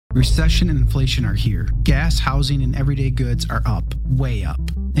Recession and inflation are here. Gas, housing, and everyday goods are up, way up.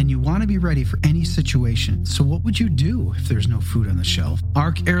 And you want to be ready for any situation. So what would you do if there's no food on the shelf?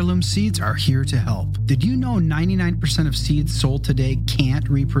 ARC Heirloom Seeds are here to help. Did you know 99% of seeds sold today can't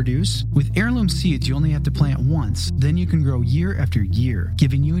reproduce? With Heirloom Seeds, you only have to plant once. Then you can grow year after year,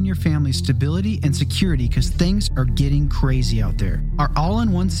 giving you and your family stability and security because things are getting crazy out there. Our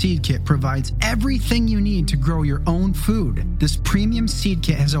all-in-one seed kit provides everything you need to grow your own food. This premium seed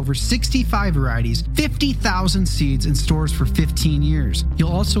kit has over 65 varieties, 50,000 seeds in stores for 15 years.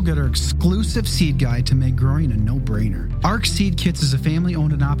 You'll also get our exclusive seed guide to make growing a no-brainer. ARC Seed Kits is a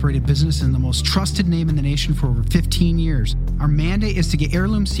family-owned and operated business and the most trusted name in the nation for over 15 years. Our mandate is to get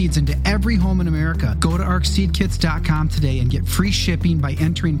heirloom seeds into every home in America. Go to arcseedkits.com today and get free shipping by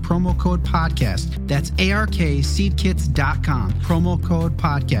entering promo code podcast. That's ARKseedkits.com, promo code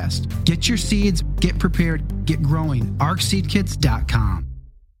podcast. Get your seeds, get prepared, get growing. arcseedkits.com.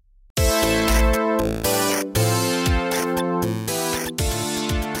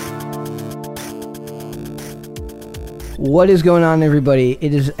 What is going on, everybody?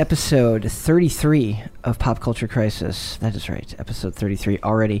 It is episode 33 of Pop Culture Crisis. That is right, episode 33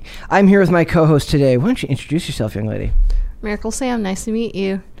 already. I'm here with my co-host today. Why don't you introduce yourself, young lady? Miracle Sam, nice to meet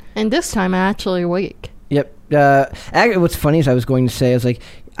you. And this time I'm actually awake. Yep. What's funny is I was like,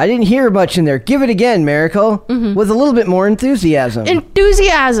 I didn't hear much in there. Give it again, Miracle, with a little bit more enthusiasm.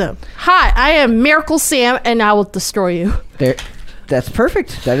 Enthusiasm. Hi, I am Miracle Sam, and I will destroy you. There. That's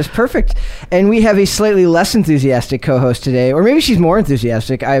perfect. That is perfect. And we have a slightly less enthusiastic co-host today, or maybe she's more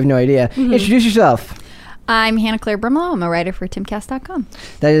enthusiastic. I have no idea. Introduce yourself. I'm Hannah Claire Brimlow. I'm a writer for timcast.com.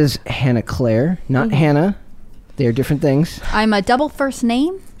 That is Hannah Claire, not Hannah. They are different things. I'm a double first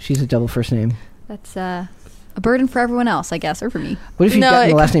name. She's a double first name. That's a burden for everyone else, I guess, or for me. What if you've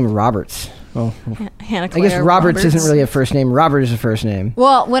gotten the last name Roberts? Well, Hannah Claire. I guess Roberts isn't really a first name. Robert is a first name.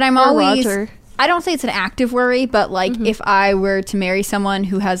 Well, what I'm always... Roger. I don't say it's an active worry, but like if I were to marry someone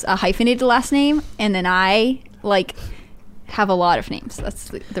who has a hyphenated last name and then I have a lot of names, that's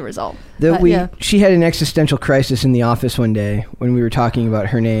the result. She had an existential crisis in the office one day when we were talking about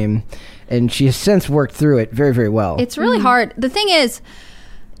her name, and she has since worked through it very, very well. It's really hard. The thing is,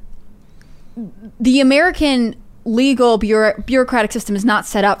 the American legal bureaucratic system is not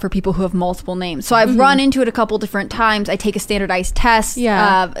set up for people who have multiple names. So I've run into it a couple different times. I take a standardized test.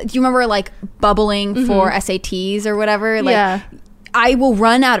 Yeah. Do you remember bubbling for SATs or whatever? Yeah. I will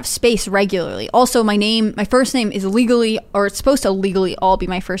run out of space regularly. Also, my first name is legally, or it's supposed to legally all be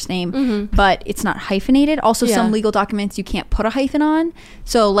my first name, but it's not hyphenated. Also, some legal documents you can't put a hyphen on.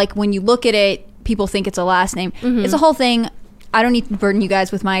 So when you look at it, people think it's a last name. It's a whole thing. I don't need to burden you guys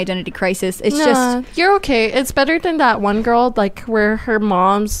with my identity crisis. It's just... You're okay. It's better than that one girl, where her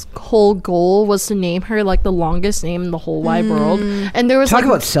mom's whole goal was to name her, the longest name in the whole wide world. And there was... Talk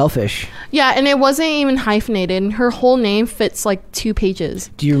about selfish. Yeah, and it wasn't even hyphenated. And her whole name fits, 2 pages.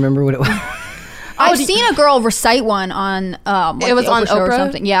 Do you remember what it was? I've seen a girl recite one on... it was on Oprah? Or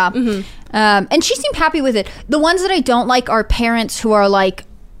something. Yeah. And she seemed happy with it. The ones that I don't like are parents who are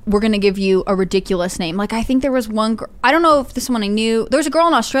we're going to give you a ridiculous name. I think there was one girl, I don't know if this one I knew. There was a girl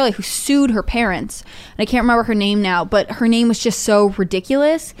in Australia who sued her parents. And I can't remember her name now, but her name was just so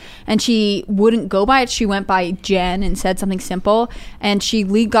ridiculous. And she wouldn't go by it. She went by Jen and said something simple. And she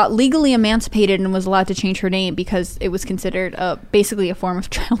got legally emancipated and was allowed to change her name because it was considered basically a form of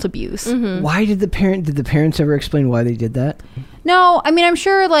child abuse. Why did the parents ever explain why they did that? No, I mean, I'm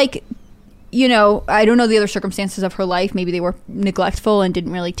sure I don't know the other circumstances of her life. Maybe they were neglectful and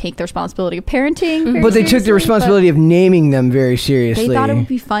didn't really take the responsibility of parenting. But they took the responsibility of naming them very seriously. They thought it would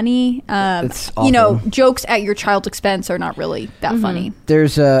be funny. It's awful. Jokes at your child's expense are not really that funny.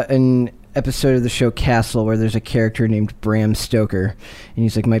 There's an episode of the show Castle where there's a character named Bram Stoker. And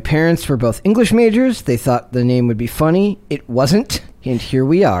he's like, my parents were both English majors. They thought the name would be funny. It wasn't. And here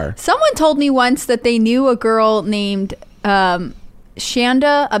we are. Someone told me once that they knew a girl named...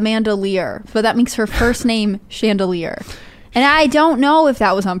 Shanda Amanda Lear, but that makes her first name Chandelier. And I don't know if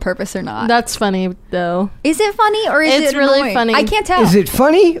that was on purpose or not. That's funny, though. Is it funny or is it really annoying? funny? I can't tell. Is it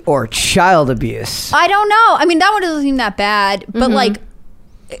funny or child abuse? I don't know. I mean, that one doesn't seem that bad, but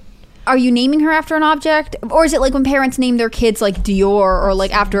are you naming her after an object? Or is it when parents name their kids Dior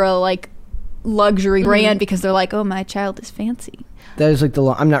or after a luxury brand because they're oh, my child is fancy? That is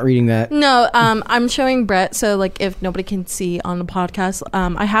I'm not reading that. No, I'm showing Brett, so if nobody can see on the podcast,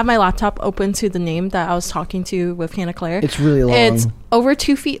 I have my laptop open to the name that I was talking to with Hannah Claire. It's really long. It's over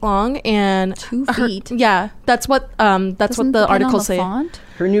 2 feet long, and 2 feet. Yeah, that's what the articles say. Font?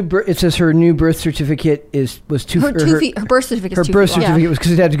 It says her new birth certificate was 2 feet. Her birth certificate. Her birth certificate was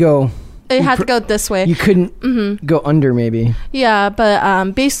because it had to go It had to go this way. You couldn't go under, maybe. Yeah,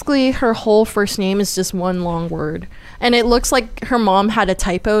 but basically her whole first name is just one long word. And it looks like her mom had a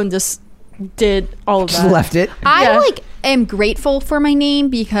typo and just did all of Just that. left it. I am grateful for my name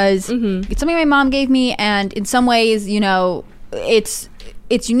because it's something my mom gave me, and in some ways,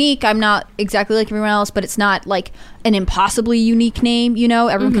 it's unique. I'm not exactly like everyone else, but it's not like an impossibly unique name.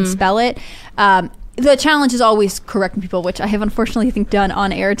 Everyone can spell it. The challenge is always correcting people, which I have unfortunately, I think, done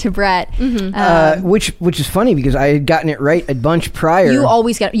on air to Brett. Which is funny because I had gotten it right a bunch prior. You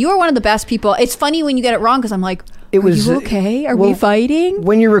always get it. You are one of the best people. It's funny when you get it wrong because I'm like, are you okay? Are we fighting?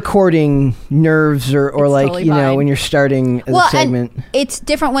 When you're recording nerves or like, totally fine. when you're starting a segment. And it's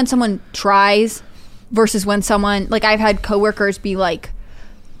different when someone tries versus when someone, like I've had coworkers be like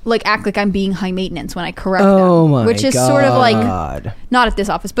act like I'm being high maintenance when I correct them. Which is sort of like, not at this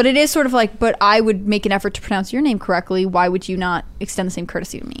office, but it is sort of like, but I would make an effort to pronounce your name correctly. Why would you not extend the same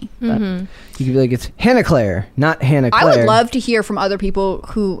courtesy to me? But you could be like, it's Hannah Claire, not Hannah Claire. I would love to hear from other people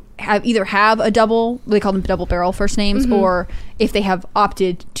who either have a they call them double barrel first names, or if they have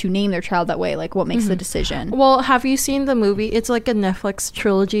opted to name their child that way, like what makes the decision. Well, have you seen the movie? It's like a Netflix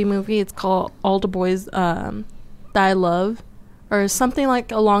trilogy movie. It's called All the Boys That I Love, or something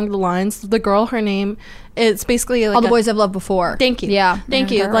like along the lines. The girl, her name, it's basically like All the Boys I've Loved Before. Thank you. Yeah. Thank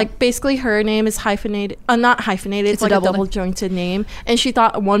you. Like basically her name is hyphenated, not hyphenated. It's like a double jointed name. And she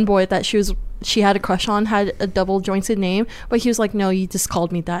thought one boy that she had a crush on had a double jointed name, but he was like, no, you just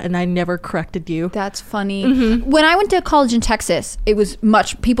called me that and I never corrected you. That's funny. When I went to college in Texas, it was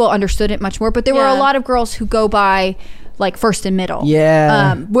people understood it much more, but there were a lot of girls who go by like first and middle.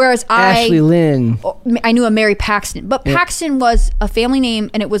 Yeah. Whereas Ashley Lynn. I knew a Mary Paxton, but Paxton was a family name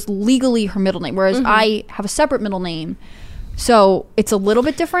and it was legally her middle name, whereas I have a separate middle name. So it's a little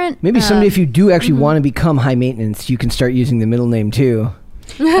bit different. Maybe someday if you do actually want to become high maintenance, you can start using the middle name too.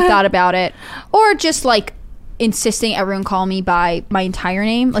 I thought about it. Or just like insisting everyone call me by my entire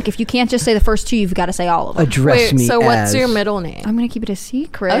name. Like if you can't just say the first two, you've got to say all of them. Address me so as. what's your middle name? I'm going to keep it a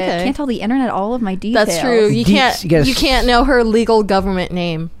secret. Okay. Can't tell the internet all of my details. That's true. You can't know her legal government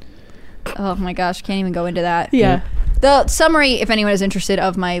name. Oh my gosh, can't even go into that. Yeah. The summary, if anyone is interested,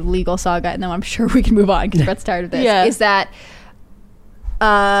 of my legal saga, and then I'm sure we can move on because Brett's tired of this, is that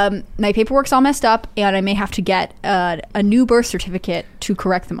my paperwork's all messed up and I may have to get a new birth certificate to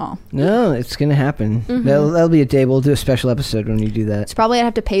correct them all. No, it's going to happen. That'll be a day. We'll do a special episode when you do that. It's probably I'd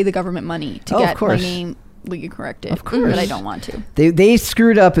have to pay the government money to get my name legally corrected. Of course. But I don't want to. They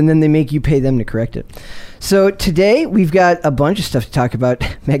screwed up and then they make you pay them to correct it. So today we've got a bunch of stuff to talk about.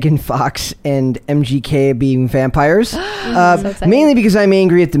 Megan Fox and MGK being vampires. Mainly because I'm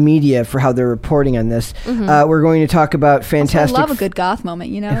angry at the media for how they're reporting on this. We're going to talk about fantastic... I love a good goth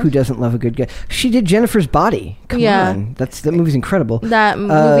moment, Who doesn't love a good guy? She did Jennifer's Body. Come on. That movie's incredible. That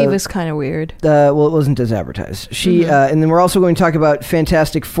movie was kind of weird. Well, it wasn't as advertised. And then we're also going to talk about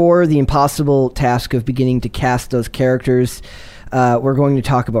Fantastic Four, the impossible task of beginning to cast those characters. We're going to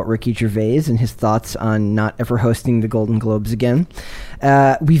talk about Ricky Gervais and his thoughts on not ever hosting the Golden Globes again.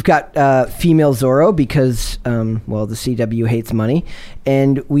 We've got female Zorro because, the CW hates money.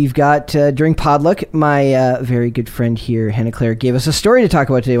 And we've got, during Podluck, my very good friend here, Hannah Claire, gave us a story to talk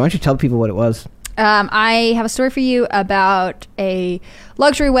about today. Why don't you tell people what it was? I have a story for you about a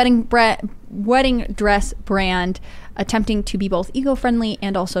luxury wedding dress brand attempting to be both eco-friendly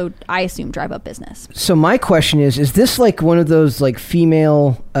and also, I assume, drive up business. So my question is this like one of those like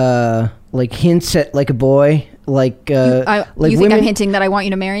female like hints at like a boy? Like you think women, I'm hinting that I want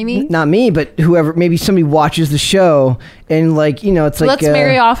you to marry me? Not me, but whoever. Maybe somebody watches the show and like it's like let's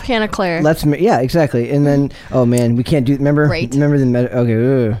marry off Hannah Claire. Yeah, exactly. And then we can't do. Remember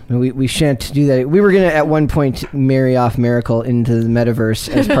the we shan't do that. We were gonna at one point marry off Miracle into the metaverse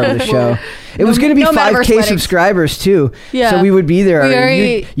as part of the show. It was gonna be 5K subscribers too. Yeah, so we would be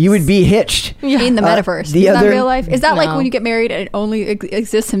there. You would be hitched in the metaverse. Is that real life? Is that like when you get married and it only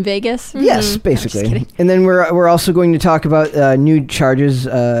exists in Vegas? Yes, basically. And then we're also going to talk about new charges.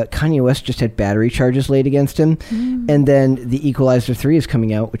 Kanye West just had battery charges laid against him. And then The Equalizer 3 is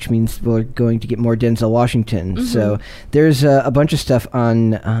coming out, which means we're going to get more Denzel Washington. So there's a bunch of stuff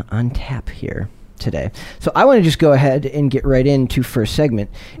on tap here today. So I want to just go ahead and get right into first segment.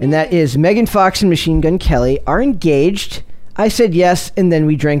 And that is Megan Fox and Machine Gun Kelly are engaged. I said yes, and then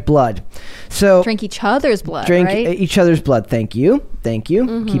we drank blood. So drink each other's blood, drink right? Each other's blood. Thank you.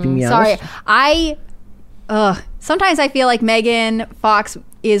 Keeping me honest. Sorry. Sometimes I feel like Megan Fox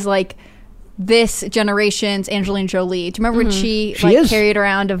is like this generation's Angelina Jolie. Do you remember when she is. carried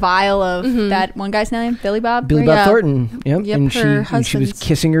around a vial of that one guy's name, Billy Bob? Billy Bob Thornton. Yep. Yep, And her she was husband's.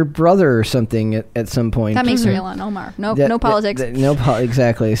 kissing her brother or something at some point. That makes her Ilhan Omar. No politics.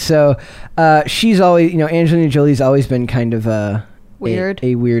 Exactly. So she's always, Angelina Jolie's always been kind of Weird.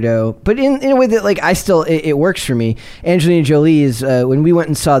 a weirdo, but in a way that like I still it works for me. Angelina Jolie is when we went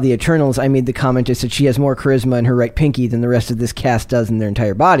and saw the Eternals, I made the comment that she has more charisma in her right pinky than the rest of this cast does in their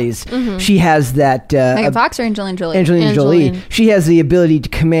entire bodies. She has that Megan Fox or Angelina Jolie? Angelina Jolie. She has the ability to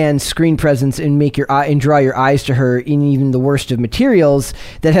command screen presence and make your eye and draw your eyes to her in even the worst of materials.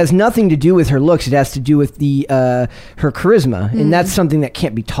 That has nothing to do with her looks. It has to do with the her charisma, and that's something that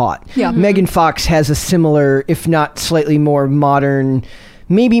can't be taught. Yeah. Megan Fox has a similar, if not slightly more modern,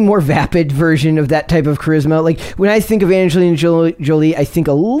 maybe more vapid version of that type of charisma. Like when I think of Angelina Jolie, I think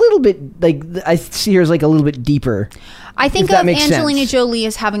a little bit like I see her as like a little bit deeper. I think of Angelina Jolie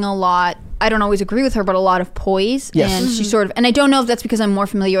as having a lot. I don't always agree with her, but a lot of poise. Yes. And she sort of, and I don't know if that's because I'm more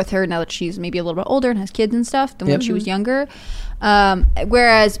familiar with her now that she's maybe a little bit older and has kids and stuff than when she was younger.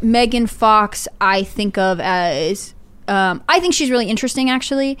 Whereas Megan Fox, I think of as. I think she's really interesting,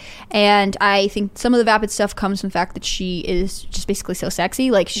 actually, and I think some of the vapid stuff comes from the fact that she is just basically so sexy.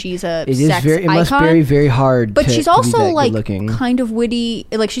 Like she's a sex icon. It must be very, very hard. But she's also like good-looking. Kind of witty.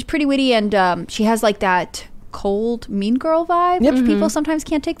 Like she's pretty witty, and she has like that cold, mean girl vibe, which people sometimes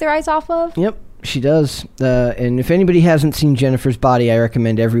can't take their eyes off of. Yep. She does, and if anybody hasn't seen Jennifer's Body, I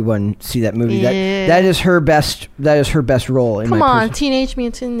recommend everyone see that movie. Yeah. That is her best. That is her best role. Come on, Teenage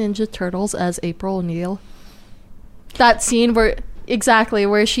Mutant Ninja Turtles as April O'Neil. That scene where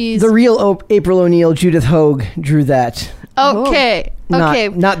she's the real April O'Neil. Judith Hogue drew that. Okay.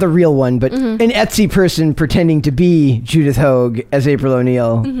 Not the real one, but an Etsy person pretending to be Judith Hogue as April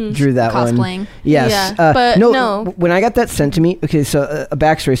O'Neil drew that Cosplaying. one. Yes. Yeah, but no. When I got that sent to me, okay, so a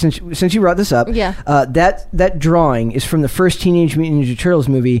backstory, since you brought this up, that drawing is from the first Teenage Mutant Ninja Turtles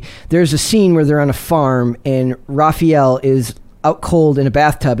movie. There's a scene where they're on a farm and Raphael is out cold in a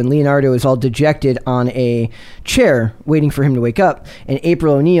bathtub, and Leonardo is all dejected on a chair waiting for him to wake up, and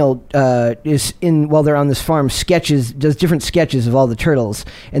April O'Neil is in while they're on this farm does different sketches of all the turtles,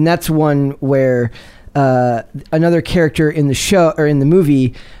 and that's one where another character in the show or in the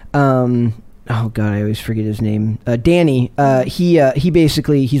movie, oh god, I always forget his name. Danny. He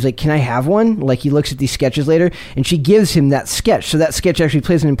basically he's like, "Can I have one?" Like he looks at these sketches later, and she gives him that sketch. So that sketch actually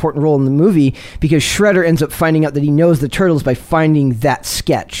plays an important role in the movie because Shredder ends up finding out that he knows the turtles by finding that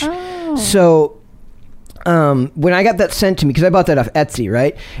sketch. Oh. So. When I got that sent to me, because I bought that off Etsy,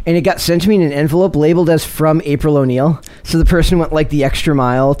 right? And it got sent to me in an envelope labeled as from April O'Neil. So the person went like the extra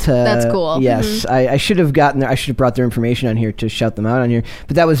mile to... That's cool. Yes. I should have I should have brought their information on here to shout them out on here.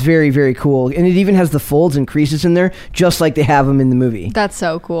 But that was very, very cool. And it even has the folds and creases in there, just like they have them in the movie. That's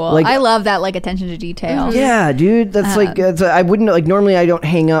so cool. Like, I love that like attention to detail. Yeah, dude. That's I wouldn't, like normally I don't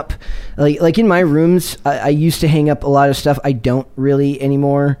hang up, like in my rooms, I used to hang up a lot of stuff. I don't really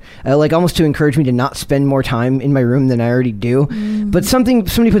anymore. Like almost to encourage me to not spend more time in my room than I already do. But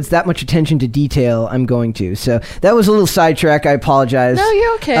somebody puts that much attention to detail, I'm going to. So that was a little sidetrack. I apologize. No,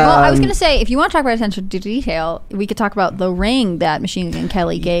 you're okay. Well, I was going to say, if you want to talk about attention to detail, we could talk about the ring that Machine Gun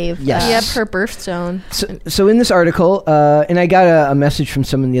Kelly gave. Yes. Yep, her birthstone. So in this article, and I got a message from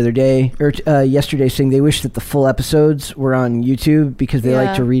someone the other day, or yesterday, saying they wish that the full episodes were on YouTube because they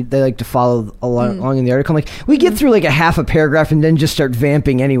like to read, they like to follow along in the article. I'm like, we get through like a half a paragraph and then just start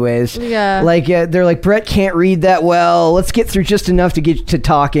vamping anyways. Yeah. Like, they're like, Brett can't read that well. Let's get through just enough to get to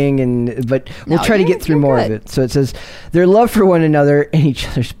talking, but we'll try to get through more of it. So it says, their love for one another and each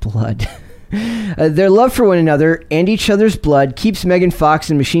other's blood. Their love for one another and each other's blood keeps Megan Fox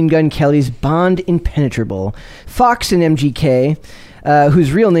and Machine Gun Kelly's bond impenetrable. Fox and MGK,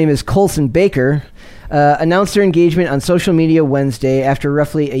 whose real name is Colson Baker, announced their engagement on social media Wednesday after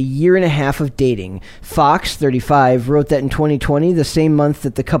roughly a year and a half of dating. Fox, 35, wrote that in 2020, the same month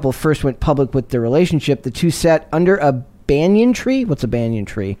that the couple first went public with their relationship, the two sat under a banyan tree. What's a banyan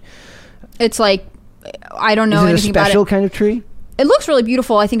tree? It's like, I don't know anything about it. Is it a special kind of tree? It looks really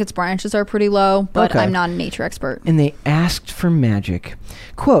beautiful. I think its branches are pretty low, but I'm not a nature expert. And they asked for magic.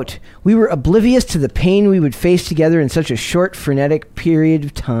 Quote, "We were oblivious to the pain we would face together in such a short, frenetic period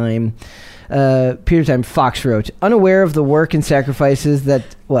of time." Fox wrote, unaware of the work and sacrifices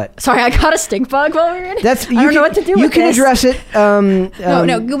that what? Sorry, I got a stink bug while we were in it. I don't know what to do with this. You can address it.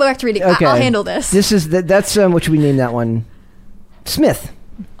 No, go back to reading. Okay. I'll handle this. This is that's what should we name that one? Smith.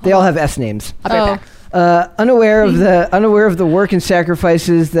 They all have S names. I'll be right back. Unaware of the work and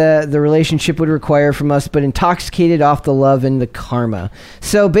sacrifices that the relationship would require from us, but intoxicated off the love and the karma.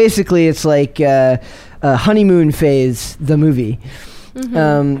 So basically, it's like honeymoon phase, the movie.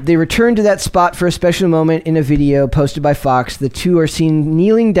 They return to that spot for a special moment in a video posted by Fox. The two are seen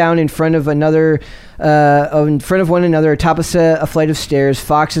kneeling down in front of one another atop a flight of stairs.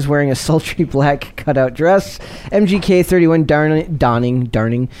 Fox is wearing a sultry black cutout dress. MGK31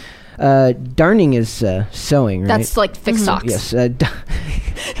 darning is sewing, right? That's like fixed socks. Yes.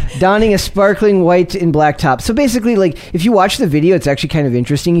 Donning a sparkling white and black top. So basically, like, if you watch the video, it's actually kind of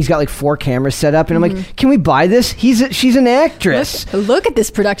interesting. He's got like 4 cameras set up, and I'm like, can we buy this? She's an actress. Look at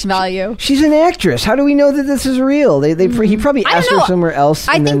this production value. She's an actress. How do we know that this is real? He probably asked her somewhere else.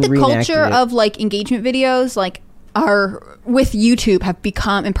 I think the reenacted culture of like engagement videos, like, are with YouTube have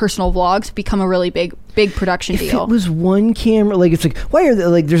become, and personal vlogs become a really big production deal. If it was one camera, like, it's like, why are there,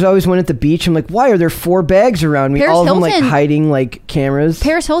 like, there's always one at the beach. I'm like, why are there 4 bags around me? All of them like hiding like cameras.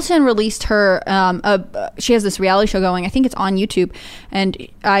 Paris Hilton released her she has this reality show going. I think it's on YouTube, and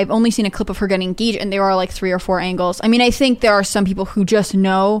I've only seen a clip of her getting engaged, and there are like 3 or 4 angles. I mean, I think there are some people who just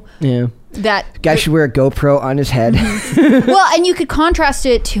know that guy should wear a GoPro on his head. Well, and you could contrast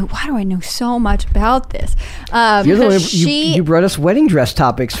it to, why do I know so much about this? You're the one you brought us wedding dress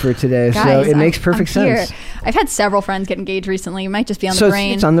topics for today, guys, so it makes perfect sense. I've had several friends get engaged recently. It might just be on the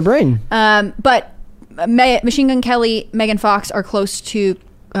brain. It's on the brain. But Machine Gun Kelly, Megan Fox are close to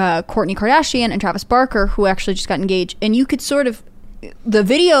Kourtney Kardashian and Travis Barker, who actually just got engaged. And you could sort of,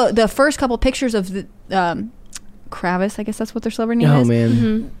 the first couple pictures of the Kravis, I guess that's what their celebrity name is. Oh,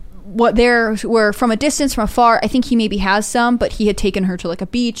 man. What there were from a distance, from afar. I think he maybe has some, but he had taken her to like a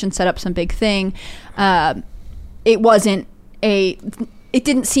beach and set up some big thing. It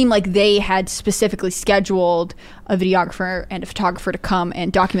didn't seem like they had specifically scheduled a videographer and a photographer to come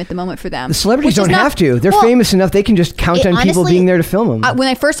and document the moment for them. The celebrities don't have to. They're famous enough. They can just count on people being there to film them. When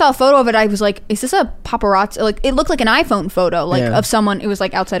I first saw a photo of it, I was like, is this a paparazzi? Like, it looked like an iPhone photo, like of someone. It was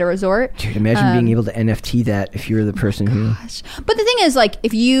like outside a resort. Dude, imagine being able to NFT that if you were the person who... But the thing is, like,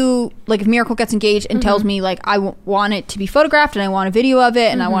 if Miracle gets engaged and tells me, like, I want it to be photographed and I want a video of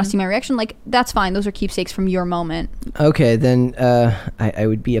it and I want to see my reaction, like, that's fine. Those are keepsakes from your moment. Okay, then I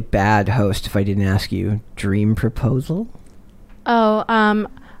would be a bad host if I didn't ask you, dream proposal? Oh,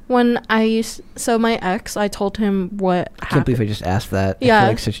 when so my ex, I told him what happened. I can't believe I just asked that. Yeah. I feel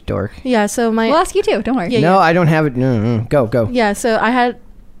like such a dork. Yeah, so we'll ask you too, don't worry. No, I don't have it. No. Go. Yeah, so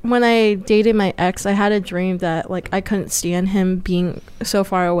when I dated my ex, I had a dream that, like, I couldn't stand him being so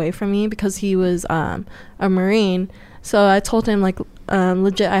far away from me because he was a Marine. So I told him, like,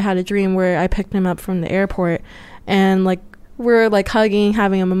 legit, I had a dream where I picked him up from the airport and, like, we're like hugging,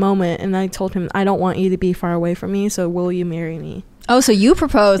 having a moment, and I told him, I don't want you to be far away from me, so will you marry me? Oh, so you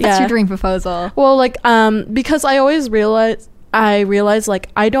proposed. That's your dream proposal. Well, like, because I always realized like,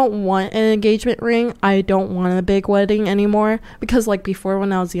 I don't want an engagement ring. I don't want a big wedding anymore, because, like, before,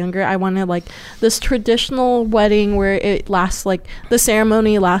 when I was younger, I wanted, like, this traditional wedding where it lasts, like, the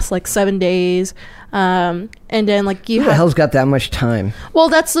ceremony lasts like 7 days, and then, like, who the hell's got that much time? Well,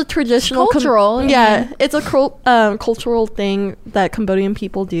 that's the traditional cultural. It's a cultural thing that Cambodian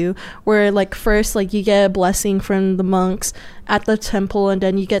people do, where, like, first, like, you get a blessing from the monks at the temple, and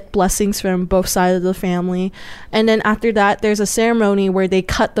then you get blessings from both sides of the family, and then after that there's a ceremony where they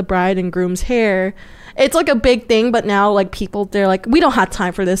cut the bride and groom's hair. It's like a big thing, but now, like, people, they're like, we don't have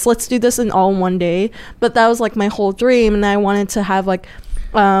time for this, let's do this in all one day. But that was, like, my whole dream, and I wanted to have, like,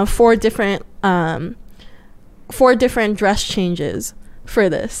 4 different dress changes for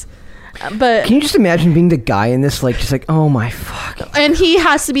this. But can you just imagine being the guy in this, like, just like, oh my fuck, and he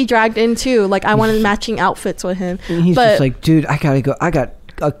has to be dragged in too, like, I wanted matching outfits with him, and he's just like, dude, I gotta go, I got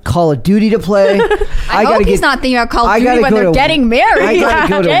a Call of Duty to play. I hope he's not thinking about Call of Duty when they're getting married.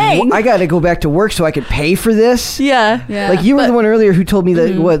 I gotta go back to work so I could pay for this. Yeah. Like, you were the one earlier who told me that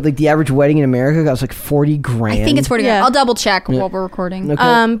like the average wedding in America costs like $40,000. I think it's $40,000. I'll double check while we're recording.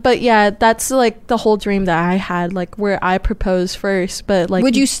 Okay. But yeah, that's, like, the whole dream that I had, like, where I proposed first. But, like,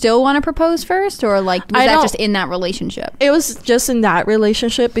 would you still want to propose first, or, like, was that just in that relationship? It was just in that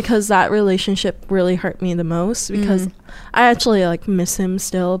relationship, because that relationship really hurt me the most, because I actually, like, miss him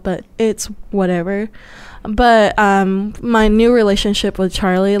still, but it's whatever. But my new relationship with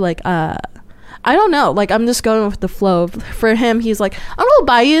Charlie, like, I don't know, like, I'm just going with the flow. For him, he's like, I'm gonna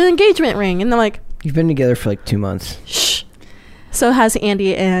buy you an engagement ring, and I'm like, you've been together for like 2 months. Shh. So has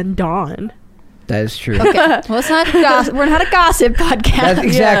Andy and Dawn. That is true. Okay, well, it's not gossip. We're not a gossip podcast. That's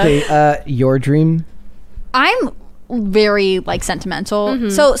exactly. Your dream? I'm very, like, sentimental.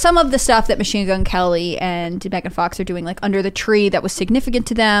 So some of the stuff that Machine Gun Kelly and Megan Fox are doing, like, under the tree, that was significant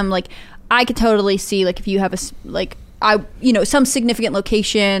to them, like, I could totally see, like, if you have some significant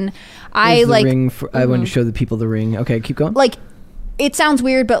location. I want to show the people the ring. Okay, keep going. Like, it sounds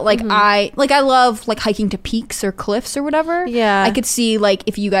weird, but like I love like hiking to peaks or cliffs or whatever. Yeah. I could see like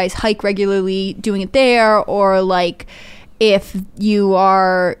if you guys hike regularly doing it there, or like if you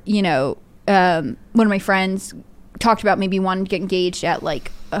are, you know, one of my friends talked about maybe wanting to get engaged at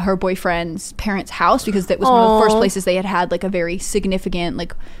like her boyfriend's parents' house, because that was one of the first places they had like a very significant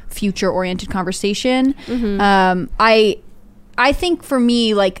like future oriented conversation. I think for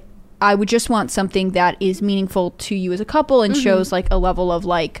me, like, I would just want something that is meaningful to you as a couple and shows like a level of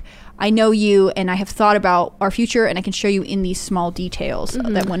like, I know you and I have thought about our future and I can show you in these small details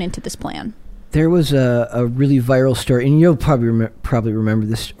that went into this plan. There was a really viral story, and you'll probably remember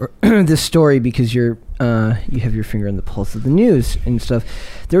this this story because you have your finger on the pulse of the news and stuff.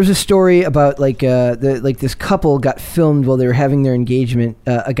 There was a story about like this couple got filmed while they were having their engagement.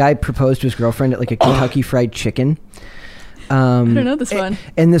 A guy proposed to his girlfriend at like a Kentucky Fried Chicken. I don't know this one.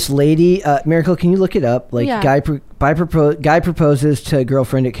 And this lady, Miracle, can you look it up? Like, Yeah. guy proposes to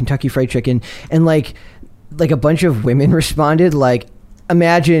girlfriend at Kentucky Fried Chicken, and like a bunch of women responded like,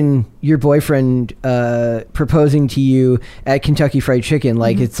 imagine your boyfriend proposing to you at Kentucky Fried Chicken.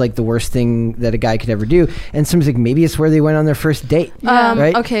 Like, it's like the worst thing that a guy could ever do. And someone's like, maybe it's where they went on their first date.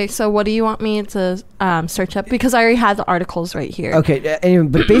 Right? Okay, so what do you want me to search up? Because I already had the articles right here. Okay, anyway,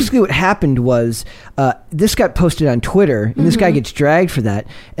 but basically what happened was this got posted on Twitter, and this guy gets dragged for that.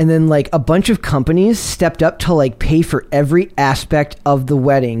 And then like a bunch of companies stepped up to like pay for every aspect of the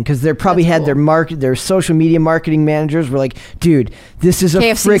wedding, because they probably had their social media marketing managers were like, dude, this is a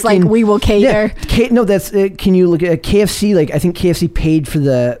KFC's freaking like, we will cater. No, that's can you look at KFC? Like, I think KFC paid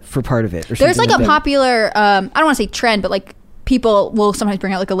for part of it. Or There's like something a that. popular, I don't want to say trend, but like people will sometimes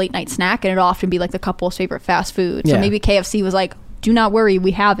bring out like a late night snack, and it'll often be like the couple's favorite fast food. So Yeah. maybe KFC was like, do not worry,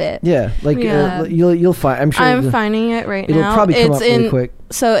 we have it. Yeah, like Yeah. you'll find. I'm sure I'm finding it right it'll now. probably come It's up really quick.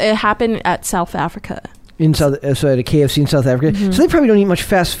 So it happened at South Africa. In South, so at a KFC in South Africa. So they probably don't eat much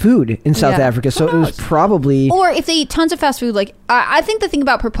fast food in South Yeah. Africa. So it was probably. Or if they eat tons of fast food, like I think the thing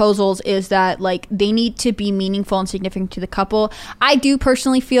about proposals is that like they need to be meaningful and significant to the couple. I do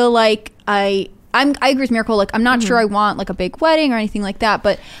personally feel like I agree with Miracle. Like, I'm not sure I want like a big wedding or anything like that,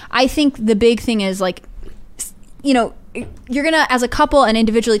 but I think the big thing is like, you know, you're gonna as a couple and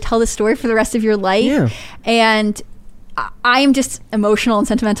individually tell this story for the rest of your life. Yeah. And I am just emotional and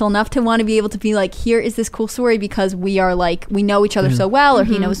sentimental enough to want to be able to be like, here is this cool story because we are like, we know each other so well, or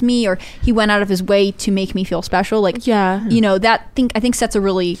he knows me, or he went out of his way to make me feel special. Like, Yeah. you know, I think sets a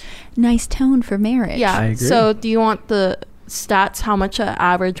really nice tone for marriage. Yeah. I agree. So do you want the stats, how much an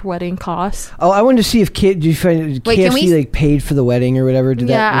average wedding costs? Oh, I wanted to see if did you find Wait, can KFC we- like paid for the wedding or whatever? Was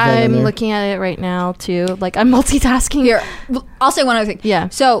that on I'm there? looking at it right now too. Like, I'm multitasking. Here, I'll say one other thing. Yeah.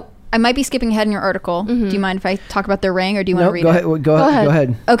 So I might be skipping ahead in your article. Do you mind if I talk about their ring, or do you want to read go it? ahead. Go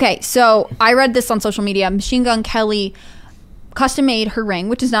ahead. Okay, so I read this on social media. Machine Gun Kelly custom made her ring,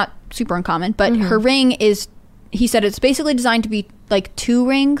 which is not super uncommon, but her ring is, he said it's basically designed to be like two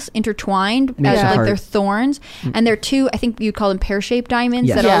rings intertwined Makes as a like heart. they're thorns, and they're two, I think you'd call them pear-shaped diamonds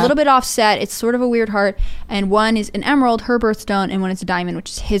Yes. that are Yeah. a little bit offset. It's sort of a weird heart, and one is an emerald, her birthstone, and one is a diamond, which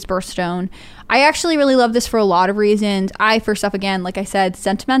is his birthstone. I actually really love this for a lot of reasons. First off, again, like I said,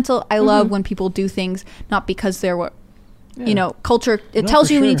 sentimental. I love when people do things not because they're what, you know, culture, it No, tells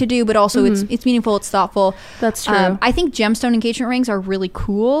for you we sure. need to do, but also it's meaningful, it's thoughtful. That's true. I think gemstone engagement rings are really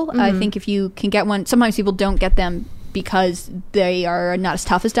cool. I think if you can get one, sometimes people don't get them because they are not as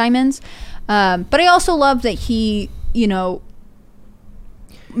tough as diamonds. But I also love that he, you know,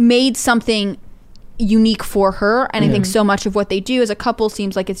 made something unique for her, and I think so much of what they do as a couple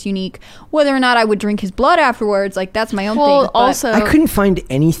seems like it's unique. Whether or not I would drink his blood afterwards, like that's my own Well, thing. But also, I couldn't find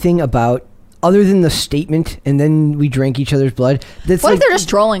anything about other than the statement, and then we drank each other's blood. That's what if like, they're just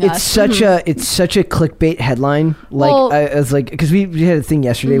trolling it's us? such a clickbait headline. Like, Well- I was like, because we had a thing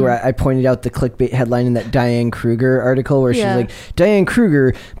yesterday where I pointed out the clickbait headline in that Diane Kruger article where Yeah. she's like, Diane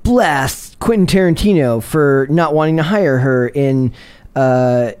Kruger blasts Quentin Tarantino for not wanting to hire her in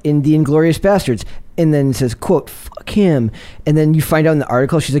The Inglourious Bastards. And then it says, quote, fuck him. And then you find out in the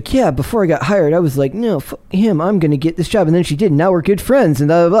article, she's like, yeah, before I got hired, I was like, no, fuck him. I'm going to get this job. And then she did. Now we're good friends. And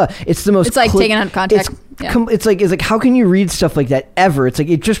blah, blah, blah. It's the most... It's like taken out of context. It's like, how can you read stuff like that ever? It's like,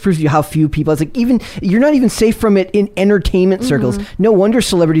 it just proves you how few people... It's like, even... You're not even safe from it in entertainment circles. No wonder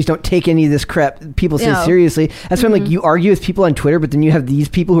celebrities don't take any of this crap people say No. seriously. That's why I'm like, you argue with people on Twitter, but then you have these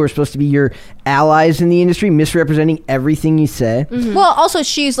people who are supposed to be your allies in the industry misrepresenting everything you say. Well, also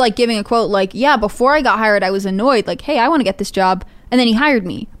she's like giving a quote like, yeah, before I got hired, I was annoyed. Like, hey, I want to get this job. And then he hired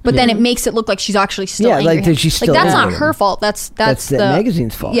me. But then it makes it look like she's actually still Yeah, angry like at him. that she's still that's angry not at her him. fault. That's That's the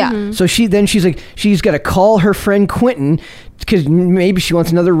magazine's fault. Yeah. So she's like, she's got to call her friend Quentin because maybe she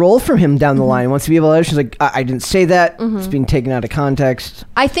wants another role from him down the line. Wants to be able to. She's like, I didn't say that. It's being taken out of context.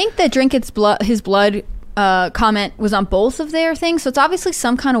 I think that drink his blood comment was on both of their things, so it's obviously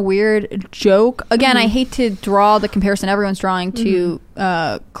some kind of weird joke. Again, I hate to draw the comparison everyone's drawing to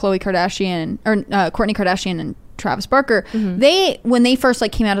Khloe Kardashian or Kourtney Kardashian and Travis Barker. They, when they first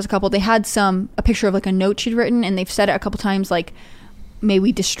like came out as a couple, they had a picture of like a note she'd written, and they've said it a couple times, like, may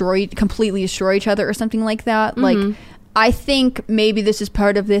we completely destroy each other or something like that. Like, I think maybe this is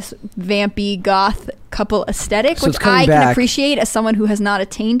part of this vampy goth couple aesthetic, So which I can appreciate as someone who has not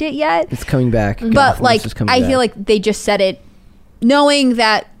attained it yet. It's coming back. But like, I feel like they just said it knowing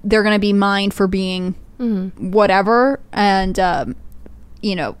that they're going to be mined for being whatever, and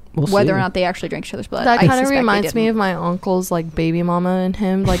you know, whether or not they actually drink each other's blood. That kind of reminds me of my uncle's like baby mama and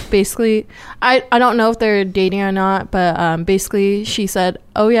him. Like, basically, I don't know if they're dating or not, but basically she said,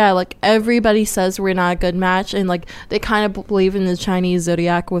 oh yeah, like everybody says we're not a good match, and like they kind of believe in the Chinese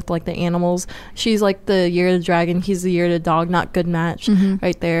zodiac with like the animals. She's like the year of the dragon, he's the year of the dog, not good match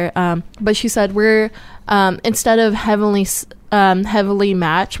right there. But she said we're instead of heavenly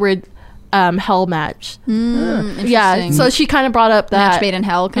match, we're hell match. Yeah, so she kind of brought up that match made in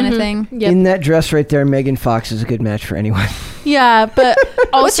hell kind of thing. Yep. In that dress right there, Megan Fox is a good match for anyone. Yeah, but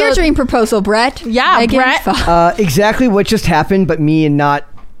also, what's your dream proposal, Brett? Yeah, Megan Brett. Fox. Exactly what just happened, but me and not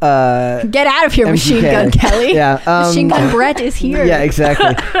get out of here, MGK. Machine Gun Kelly. Yeah, Machine Gun Brett is here. Yeah,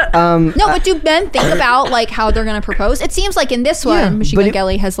 exactly. No, but do men think about like how they're going to propose? It seems like in this one, Machine Gun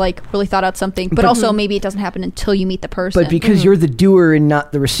Kelly has like really thought out something, but also maybe it doesn't happen until you meet the person. But because you're the doer and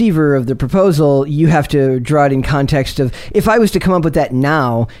not the receiver of the proposal, you have to draw it in context of, if I was to come up with that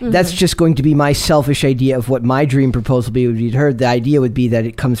now, that's just going to be my selfish idea of what my dream proposal would be to her. The idea would be that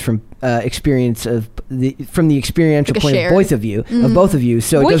it comes from experience from the experiential like point of both of you,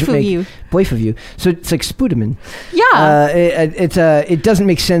 so it doesn't make both of you. So it's like Spooderman. Yeah, it doesn't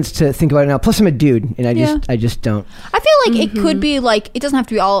make sense to think about it now. Plus, I'm a dude, and I just don't. I feel like it could be like, it doesn't have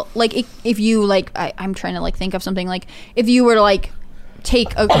to be all like, if you like, I'm trying to like think of something, like if you were to like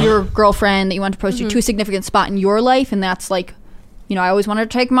take your girlfriend that you want to propose to a significant spot in your life, and that's like, you know, I always wanted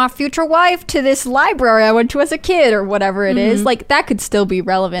to take my future wife to this library I went to as a kid, or whatever it is. Like, that could still be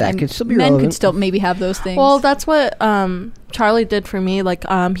relevant. That could still be men relevant. could still maybe have those things. well, that's what Charlie did for me. Like,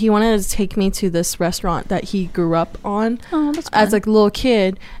 he wanted to take me to this restaurant that he grew up on as like a little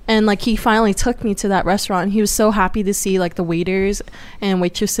kid, and like he finally took me to that restaurant. He was so happy to see like the waiters and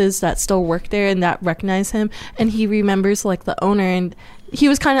waitresses that still work there and that recognize him, and he remembers like the owner, and he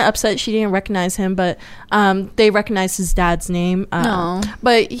was kind of upset she didn't recognize him, but they recognized his dad's name.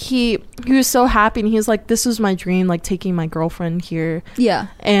 But he was so happy, and he was like, this was my dream, like taking my girlfriend here. Yeah.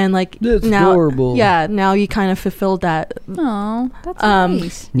 And like, that's now, adorable. Yeah, now you kind of fulfilled that. Oh, that's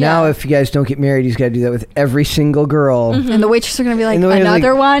nice. Now, if you guys don't get married, he's got to do that with every single girl. And the waitress are going to be like, And the waiter's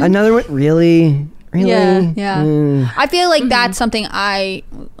another one? Another one? Really? Yeah. I feel like that's something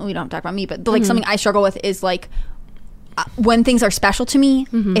we don't talk about me, but like something I struggle with is like, when things are special to me,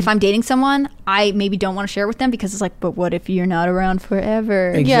 if I'm dating someone, I maybe don't want to share with them, because it's like, but what if you're not around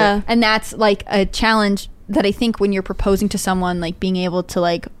forever? Yeah. And that's like a challenge that I think when you're proposing to someone, like being able to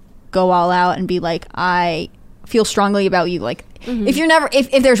like go all out and be like, I feel strongly about you. Like,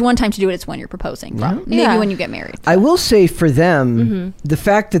 if there's one time to do it, it's when you're proposing. Maybe when you get married. I will say for them, the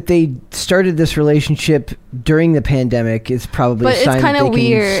fact that they started this relationship during the pandemic is probably a sign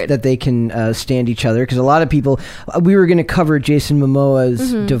that they can stand each other. Because a lot of people, we were going to cover Jason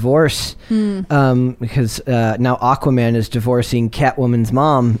Momoa's divorce because now Aquaman is divorcing Catwoman's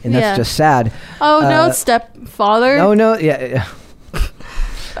mom, and that's just sad. Oh, no, stepfather. Oh, no, yeah.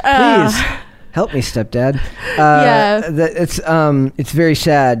 Please. Help me, stepdad. It's very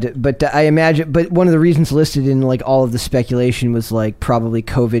sad, but I imagine. But one of the reasons listed in like all of the speculation was like probably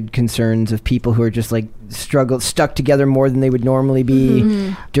COVID concerns of people who are just like stuck together more than they would normally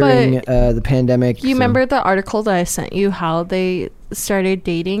be during the pandemic. You remember the article that I sent you? How they started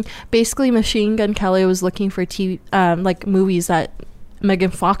dating? Basically, Machine Gun Kelly was looking for like movies that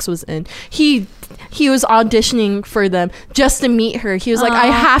Megan Fox was in. He was auditioning for them just to meet her. He was like, I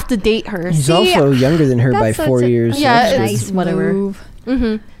have to date her. He's also younger than her by 4 years. Yeah, so nice. Whatever.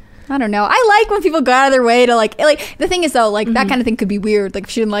 I don't know. I like when people go out of their way to like the thing is though, like that kind of thing could be weird. Like if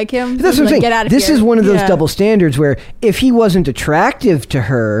she didn't like him, that's what I'm saying. Get out of this here. is one of those double standards where if he wasn't attractive to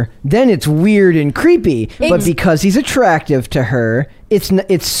her, then it's weird and creepy. But because he's attractive to her, it's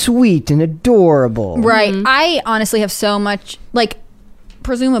sweet and adorable. Right. I honestly have so much like.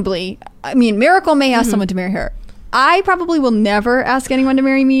 Presumably, I mean, Miracle may ask someone to marry her. I probably will never ask anyone to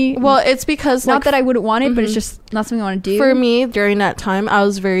marry me. Well, it's because not that I wouldn't want it, but it's just not something I want to do. For me, during that time, I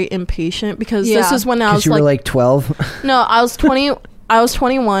was very impatient because this is when I was you were like 12. No, I was 20. I was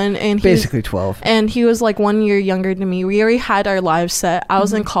 21, and basically 12. And he was like 1 year younger than me. We already had our lives set. I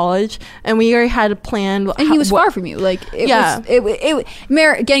was in college, and we already had a plan. And he was far from you. Like, getting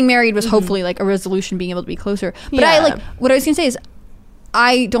married was hopefully like a resolution, being able to be closer. But what I was gonna say is,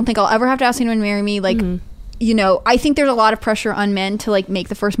 I don't think I'll ever have to ask anyone to marry me. Like, you know, I think there's a lot of pressure on men to like make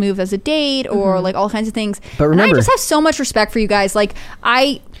the first move as a date or like all kinds of things. But remember, and I just have so much respect for you guys. Like,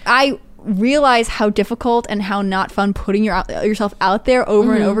 I realize how difficult and how not fun putting yourself out there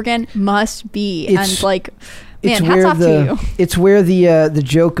over and over again must be. And like, man, hats off to you. It's where the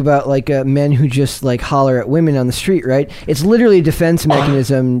joke about like men who just like holler at women on the street, right? It's literally a defense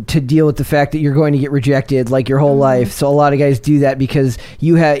mechanism to deal with the fact that you're going to get rejected like your whole life. So a lot of guys do that because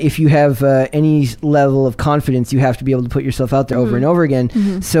if you have any level of confidence, you have to be able to put yourself out there over and over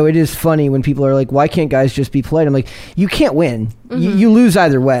again. So it is funny when people are like, why can't guys just be polite? I'm like, you can't win. You lose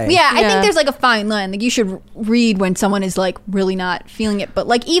either way. Yeah, I think there's like a fine line. Like, you should read when someone is like really not feeling it. But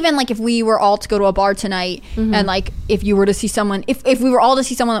like, even like if we were all to go to a bar tonight and like if you were to see someone, if we were all to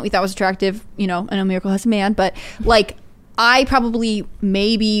see someone that we thought was attractive, you know, I know Miracle has a man, but like, I probably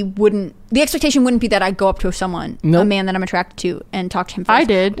maybe wouldn't, the expectation wouldn't be that I'd go up to a man that I'm attracted to and talk to him first. I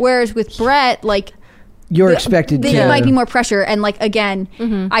did. Whereas with Brett, like, you're expected to. There might be more pressure. And like, again,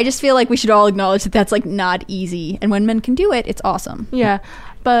 I just feel like we should all acknowledge that that's like not easy. And when men can do it, it's awesome. Yeah.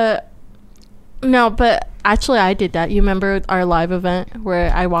 But actually I did that. You remember our live event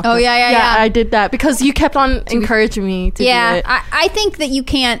where I walked yeah, I did that because you kept on encouraging me to do it. I think that you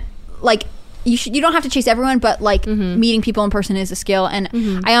can't, like, you don't have to chase everyone, but like meeting people in person is a skill. And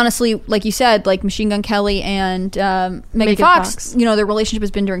I honestly, like you said, like Machine Gun Kelly and Megan Fox, you know, their relationship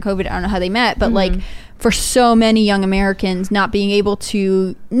has been during COVID. I don't know how they met, but like, for so many young Americans not being able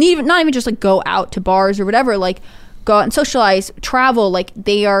to not even just like go out to bars or whatever, like go out and socialize, travel, like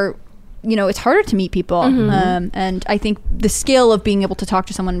they are, you know, it's harder to meet people. And I think the skill of being able to talk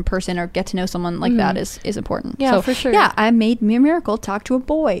to someone in person or get to know someone like that is important. Yeah, so, for sure. Yeah, I made me a miracle talk to a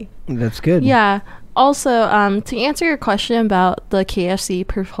boy. That's good. Yeah. Also, to answer your question about the KFC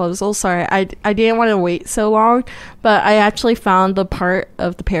proposal, sorry, I didn't want to wait so long, but I actually found the part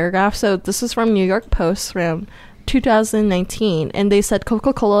of the paragraph. So this is from New York Post from 2019, and they said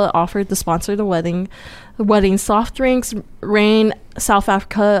Coca-Cola offered to sponsor the wedding soft drinks. Rain South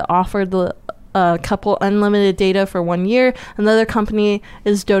Africa offered the couple unlimited data for 1 year. Another company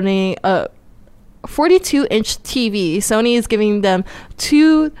is donating a 42-inch TV. Sony is giving them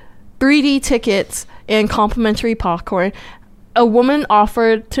 2 3D tickets and complimentary popcorn. A woman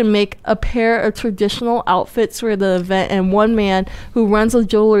offered to make a pair of traditional outfits for the event, and one man who runs a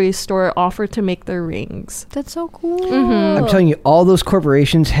jewelry store offered to make their rings. That's so cool. I'm telling you, all those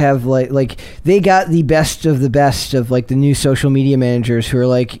corporations have like they got the best of like the new social media managers who are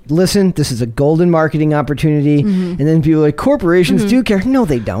like, listen, this is a golden marketing opportunity. And then people are like, corporations do care. No,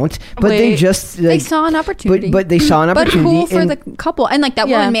 they don't. But they just like, they saw an opportunity. But they saw an opportunity. But cool for the couple, and like that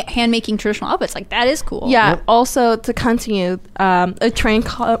woman hand making traditional outfits, like that is cool. Yeah. Also, to continue, a train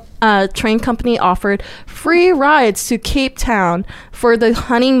company offered free rides to Cape Town for the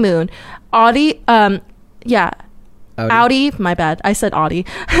honeymoon. Audi, my bad. I said Audi.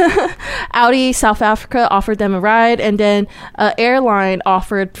 Audi South Africa offered them a ride, and then airline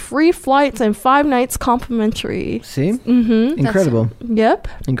offered free flights and 5 nights complimentary. See? Incredible. Yep.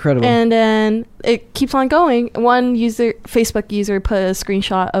 Incredible. And then it keeps on going. One Facebook user put a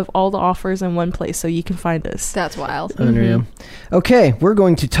screenshot of all the offers in one place, so you can find us. That's wild. Unreal. Okay, we're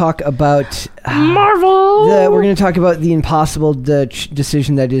going to talk about Marvel. We're going to talk about the impossible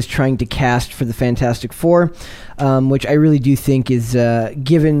decision that is trying to cast for the Fantastic Four. Which I really do think is,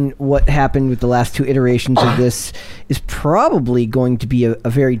 given what happened with the last 2 iterations of this, is probably going to be a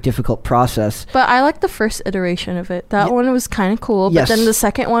very difficult process. But I like the first iteration of it. That one was kind of cool, but then the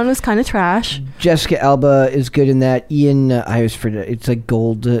second one was kind of trash. Jessica Alba is good in that. Ian, I always forget, it's like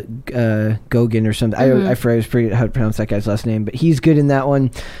Gogan or something. I forget how to pronounce that guy's last name, but he's good in that one.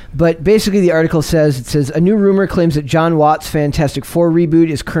 But basically the article says, a new rumor claims that John Watts' Fantastic Four reboot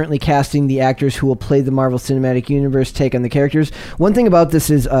is currently casting the actors who will play the Marvel Cinematic Universe take on the characters. One thing about this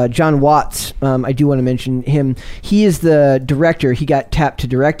is John Watts, I do want to mention him. He is the director. He got tapped to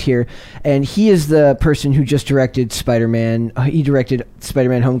direct here, and he is the person who just directed Spider-Man. He directed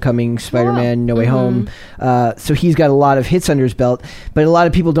Spider-Man Homecoming, Spider-Man No Way Home. So he's got a lot of hits under his belt, but a lot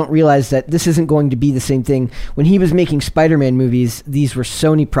of people don't realize that this isn't going to be the same thing. When he was making Spider-Man movies, these were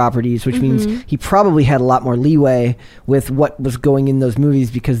Sony properties, which means he probably had a lot more leeway with what was going in those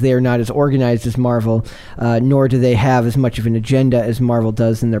movies because they are not as organized as Marvel, nor do they have as much of an agenda as Marvel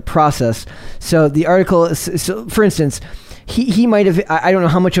does in their process. So the article is, so for instance, he might have, I don't know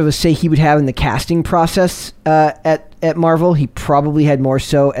how much of a say he would have in the casting process at Marvel. He probably had more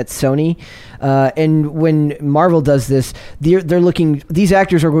so at Sony. And when Marvel does this, they're looking, these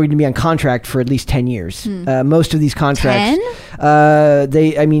actors are going to be on contract for at least 10 years. Most of these contracts,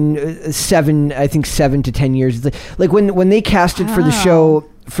 10? 7 to 10 years. Like when they casted for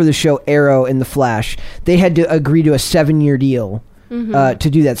the show Arrow and The Flash, they had to agree to a 7-year deal. To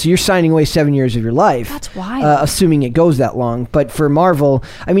do that. So you're signing away 7 years of your life. That's wild. Assuming it goes that long. But for Marvel,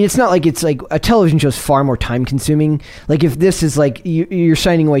 I mean, it's not like it's like a television show is far more time consuming. Like if this is like you're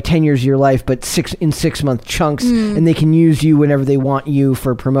signing away 10 years of your life, but 6 month chunks, and they can use you whenever they want you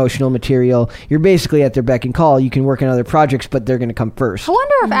for promotional material. You're basically at their beck and call. You can work on other projects, but they're going to come first. I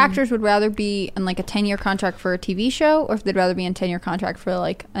wonder if actors would rather be in like a 10-year contract for a TV show, or if they'd rather be in a 10-year contract for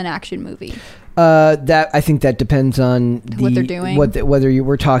like an action movie. That I think that depends on what they're doing. Whether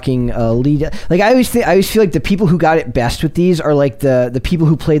we're talking lead. Like I always feel like the people who got it best with these are like the people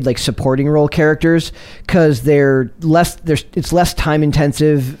who played like supporting role characters, because it's less time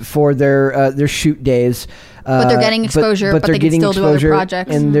intensive for their shoot days. But they're getting exposure, but they can still do other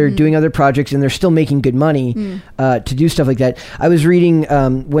projects. And they're doing other projects, and they're still making good money to do stuff like that. I was reading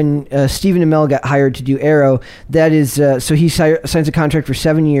when Stephen Amell got hired to do Arrow, that is, so he signs a contract for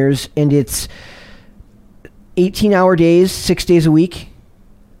 7 years, and it's 18-hour days, 6 days a week.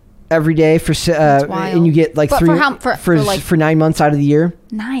 Every day and you get like for 9 months out of the year.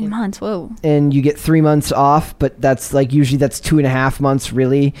 9 months, whoa! And you get 3 months off, but that's like usually that's 2.5 months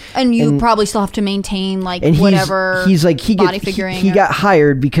really. And you probably still have to maintain like whatever. He's like he got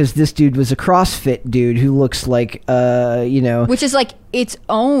hired because this dude was a CrossFit dude who looks like which is like its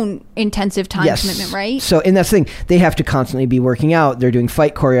own intensive time commitment, right? So, and that's the thing, they have to constantly be working out. They're doing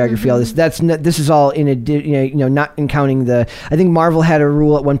fight choreography, all this. This is all in not counting the. I think Marvel had a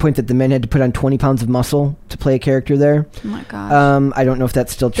rule at one point that the men had to put on 20 pounds of muscle to play a character there. Oh my gosh. I don't know if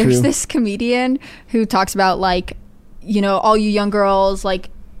that's still true. There's this comedian who talks about like, all you young girls, like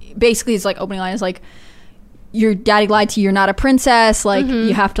basically his like opening line is like, your daddy lied to you, you're not a princess, like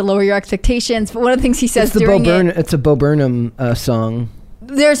you have to lower your expectations. But one of the things he says it's a Bo Burnham song.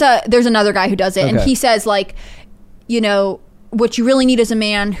 There's another guy who does it, and he says like, what you really need is a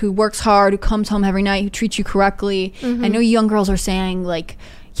man who works hard, who comes home every night, who treats you correctly. I know you young girls are saying like,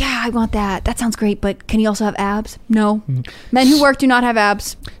 yeah, I want that. That sounds great, but can you also have abs? No. Men who work do not have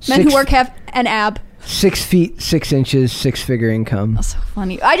abs. Men who work have an ab. 6 feet 6 inches, 6-figure income. That's so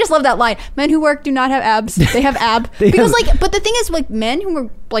funny. I just love that line. Men who work do not have abs. They have ab. But the thing is, like, men who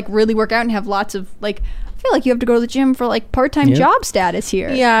like really work out and have lots of like, I feel like you have to go to the gym for like part-time job status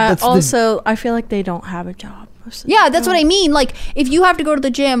here. Yeah. I feel like they don't have a job. Yeah, that's what I mean. Like, if you have to go to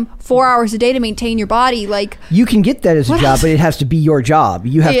the gym 4 hours a day to maintain your body, like, you can get that as a job, but it has to be your job.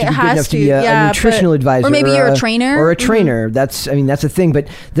 You have to be good enough to be a nutritional advisor, or maybe you're a trainer, or a trainer. That's a thing. But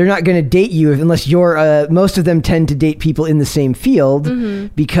they're not going to date you unless you're. Most of them tend to date people in the same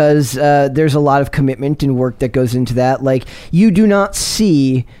field because there's a lot of commitment and work that goes into that. Like, you do not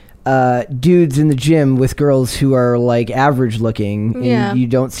see dudes in the gym with girls who are like average looking, and you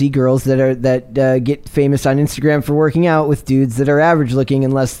don't see girls that get famous on Instagram for working out with dudes that are average looking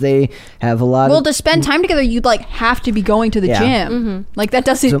unless they have a lot to spend time together, you'd like have to be going to the gym. Like that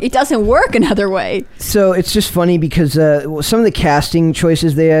doesn't work another way. So it's just funny because some of the casting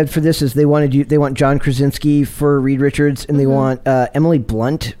choices they had for this is they want John Krasinski for Reed Richards, and they want Emily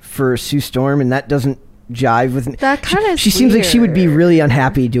Blunt for Sue Storm, and that doesn't jive with me. That kind of she seems like she would be really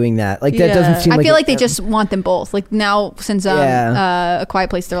unhappy doing that. Like that doesn't seem like I feel like they just want them both. Like now since A Quiet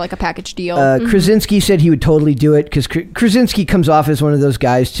Place, they're like a package deal. Krasinski said he would totally do it because Krasinski comes off as one of those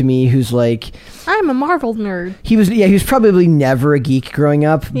guys to me who's like, I'm a Marvel nerd. He was probably never a geek growing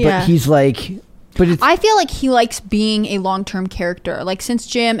up, but he's like, I feel like he likes being a long-term character. Like since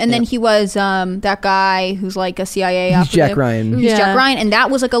Jim, and then he was that guy who's like a CIA operative. Jack Ryan. He's Jack Ryan, and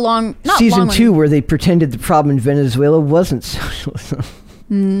that was like a long season 2 where they pretended the problem in Venezuela wasn't socialism.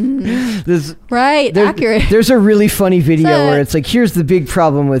 Accurate. There's a really funny video where it's like, here's the big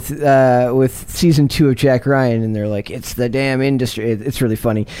problem with season 2 of Jack Ryan, and they're like, it's the damn industry. It's really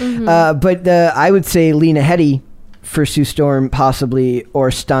funny. But I would say Lena Headey for Sue Storm, possibly, or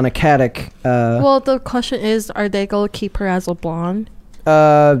Stana Katic. Well, the question is, are they going to keep her as a blonde?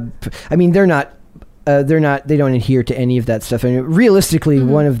 I mean, they're not. They don't adhere to any of that stuff. I mean, realistically,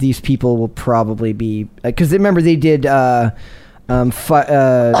 one of these people will probably be, because remember they did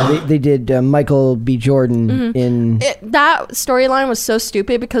They did Michael B. Jordan in... That storyline was so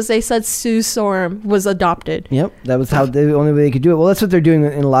stupid because they said Sue Storm was adopted. Yep, that was the only way they could do it. Well, that's what they're doing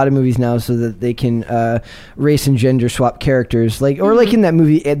in a lot of movies now, so that they can race and gender swap characters. Like in that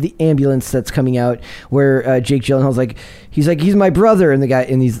movie, The Ambulance, that's coming out, where Jake Gyllenhaal's he's my brother, and the guy,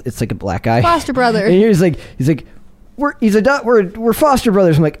 and it's like a black guy. Foster brother. And he's like... We're foster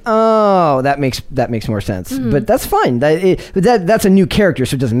brothers. I'm like, oh, that makes more sense. But that's fine. That's a new character,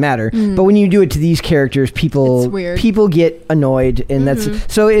 so it doesn't matter. But when you do it to these characters, people get annoyed, and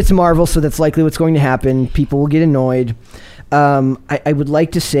so it's Marvel, so that's likely what's going to happen. People will get annoyed. I would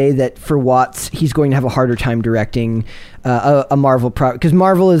like to say that for Watts, he's going to have a harder time directing a Marvel product, because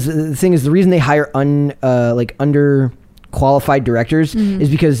Marvel is the thing. Is the reason they hire underqualified directors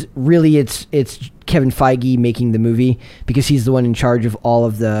is because really it's Kevin Feige making the movie, because he's the one in charge of all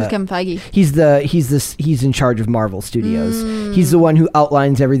of the... Who's Kevin Feige? He's in charge of Marvel Studios. He's the one who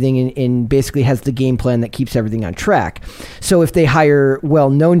outlines everything and basically has the game plan that keeps everything on track. So if they hire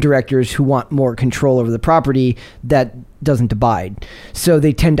well-known directors who want more control over the property, that doesn't abide. So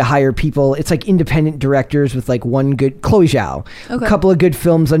they tend to hire people. It's like independent directors with like one good... Chloe Zhao. Okay. A couple of good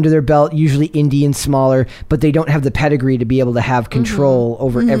films under their belt, usually indie and smaller, but they don't have the pedigree to be able to have control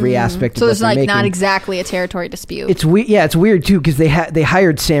over every aspect of what they're making. So it's not exactly a territory dispute. It's weird too, because they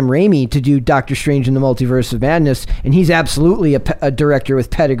hired Sam Raimi to do Doctor Strange in the Multiverse of Madness, and he's absolutely a director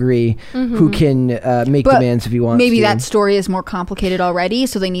with pedigree who can make demands if he wants. Maybe that story is more complicated already,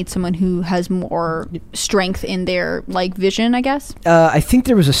 so they need someone who has more strength in their vision, I guess. I think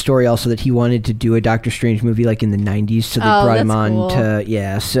there was a story also that he wanted to do a Doctor Strange movie like in the 90s, so they brought him on cool.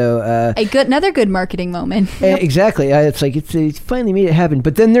 Another good marketing moment. Exactly. It's like it's finally made it happen.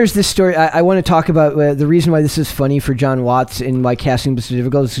 But then there's this story I want to talk about. The reason why this is funny for John Watts and why casting was so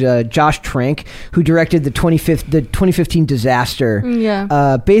difficult is Josh Trank, who directed the 2015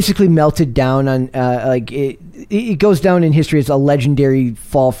 Disaster. Basically melted down on it goes down in history as a legendary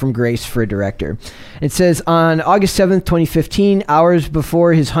fall from grace for a director. It says, on August 7th, 2015, hours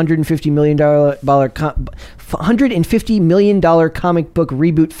before his $150 million comic book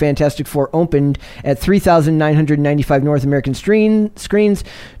reboot Fantastic Four opened at 3,995 North American screens,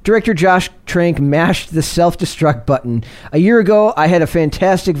 director Josh Trank mashed the self-destruct button. "A year ago, I had a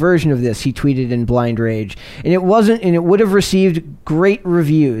fantastic version of this," he tweeted in blind rage. "And it would have received great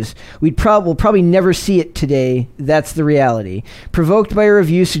reviews. We'll probably never see it today. That's the reality." Provoked by a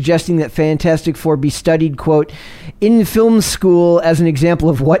review suggesting that Fantastic Four be studied, quote, "in film school as an example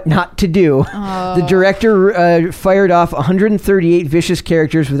of what not to do," the director fired off 138 vicious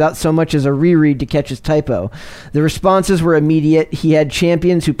characters without so much as a reread to catch his typo. The responses were immediate. He had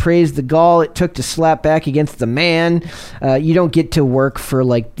champions who praised the gall it took to slap back against the man. You don't get to work for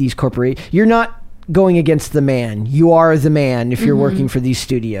these corporations. You're not going against the man. You are the man if you're working for these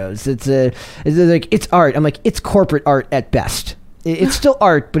studios. It's art. I'm like, it's corporate art at best. It's still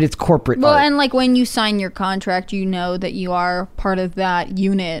art, but it's corporate art. Well, and when you sign your contract, you know that you are part of that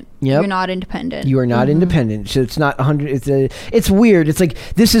unit. Yep. You're not independent. You are not independent. So it's not 100. It's weird. It's like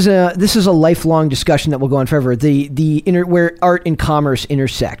this is a lifelong discussion that will go on forever. Where art and commerce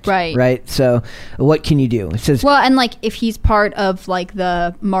intersect. Right. So what can you do? It says, well, and if he's part of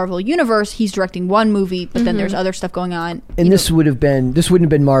the Marvel universe, he's directing one movie, but then there's other stuff going on. And this wouldn't have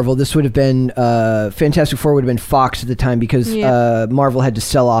been Marvel. This would have been Fantastic Four would have been Fox at the time, because Marvel had to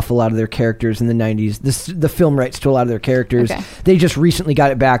sell off a lot of their characters in the 90s. The film rights to a lot of their characters. Okay. They just recently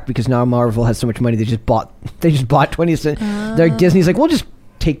got it back because now Marvel has so much money. They just bought 20th century. Disney's like, we'll just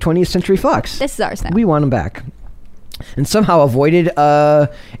take 20th Century Fox. This is ours now. We want them back. And somehow avoided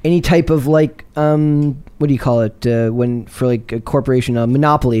any type of what do you call it when for a corporation, a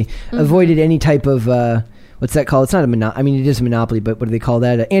monopoly. Avoided any type of what's that called? It's not a monopoly. I mean, it is a monopoly, but what do they call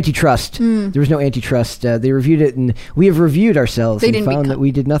that? Antitrust. There was no antitrust. They reviewed it, and we have reviewed ourselves and found that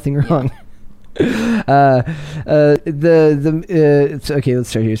we did nothing wrong. It's okay. Let's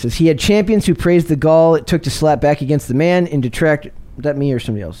start here. It says, he had champions who praised the gall it took to slap back against the man and detract. Was that me or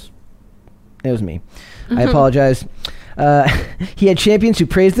somebody else? It was me. I apologize. He had champions who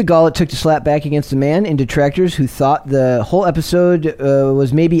praised the gall it took to slap back against the man, and detractors who thought the whole episode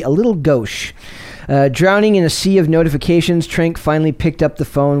was maybe a little gauche. Drowning in a sea of notifications, Trank finally picked up the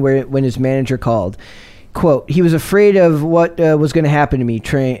phone when his manager called. Quote, he was afraid of what was going to happen to me,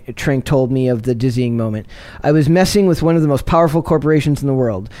 Trank told me of the dizzying moment. I was messing with one of the most powerful corporations in the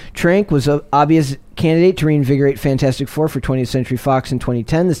world. Trank was an obvious candidate to reinvigorate Fantastic Four for 20th Century Fox in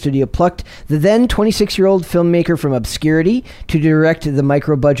 2010, the studio plucked the then 26-year-old filmmaker from obscurity to direct the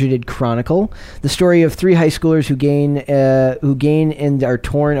micro-budgeted Chronicle, the story of three high schoolers who gain and are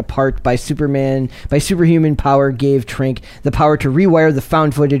torn apart by superhuman power gave Trank the power to rewire the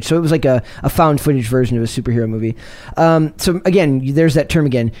found footage. So it was like a found footage version of a superhero movie. So again, there's that term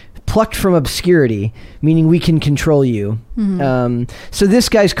again. Plucked from obscurity, meaning we can control you. So this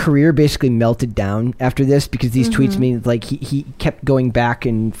guy's career basically melted down after this because these tweets mean like he kept going back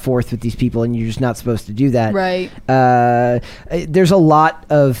and forth with these people, and you're just not supposed to do that. Right. There's a lot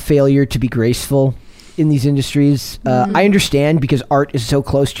of failure to be graceful in these industries. I understand because art is so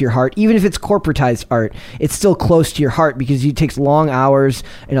close to your heart. Even if it's corporatized art, it's still close to your heart because it takes long hours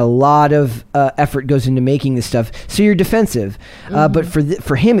and a lot of effort goes into making this stuff. So you're defensive. But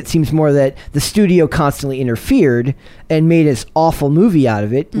for him, it seems more that the studio constantly interfered and made this awful movie out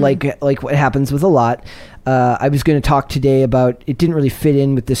of it, like what happens with a lot. I was going to talk today about, it didn't really fit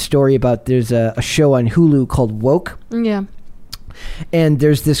in with this story about there's a show on Hulu called Woke. Yeah. And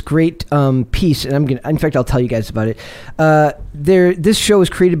there's this great piece, and in fact, I'll tell you guys about it. This show was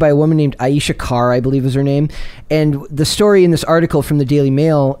created by a woman named Aisha Carr, I believe is her name. And the story in this article from the Daily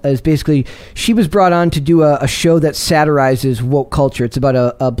Mail is basically, she was brought on to do a show that satirizes woke culture. It's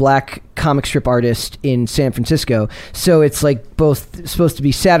about a black comic strip artist in San Francisco. So it's like both supposed to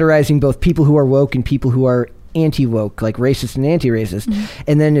be satirizing both people who are woke and people who are anti-woke, like racist and anti-racist.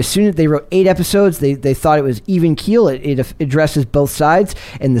 And then as soon as they wrote 8 episodes, they thought it was even keel. It addresses both sides,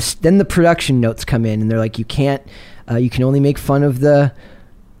 and then the production notes come in, and they're like, you can only make fun of the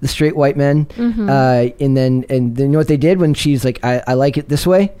straight white men. And then you know what they did when she's like, I like it this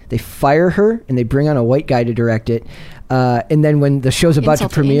way? They fire her and they bring on a white guy to direct it. And then when the show's about to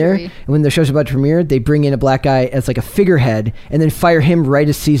premiere, they bring in a black guy as like a figurehead and then fire him right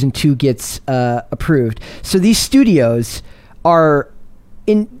as season 2 gets approved. So these studios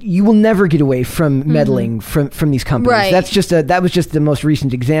you will never get away from meddling from these companies. Right. That was just the most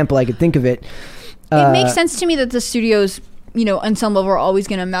recent example I could think of it. It makes sense to me that the studios, on some level are always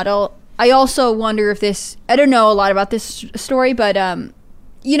going to meddle. I also wonder if I don't know a lot about this story, but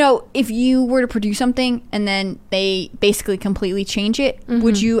if you were to produce something and then they basically completely change it,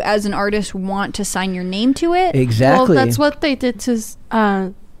 would you as an artist want to sign your name to it? Exactly. Well, that's what they did to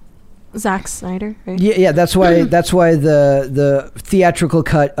Zack Snyder, right? Yeah, that's why the theatrical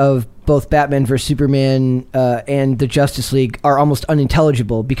cut of both Batman vs Superman and the Justice League are almost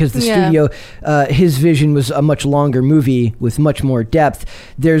unintelligible because the studio, his vision was a much longer movie with much more depth.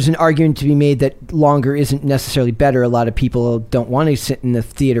 There's an argument to be made that longer isn't necessarily better. A lot of people don't want to sit in the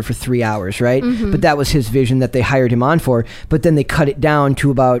theater for 3 hours, right? But that was his vision that they hired him on for. But then they cut it down to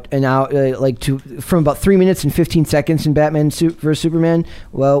about an hour, from about 3 minutes and 15 seconds in Batman vs Superman.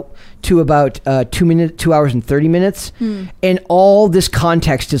 Well, to about 2 hours and 30 minutes, and all this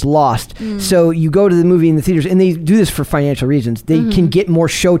context is lost. So you go to the movie in the theaters, and they do this for financial reasons. They can get more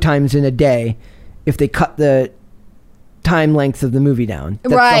show times in a day if they cut the time length of the movie down.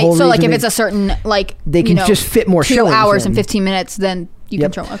 That's right. So like if it's a certain they can just fit more 2 hours and 15 minutes, then you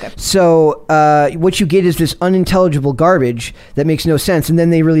control. Okay. So what you get is this unintelligible garbage that makes no sense, and then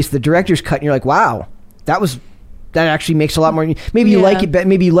they release the director's cut, and you're like, wow, that actually makes a lot more. Maybe you like it,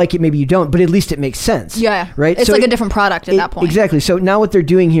 maybe you like it, maybe you don't, but at least it makes sense. Yeah. Right? It's like a different product at that point. Exactly. So now what they're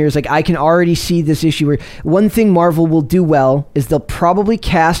doing here is I can already see this issue where one thing Marvel will do well is they'll probably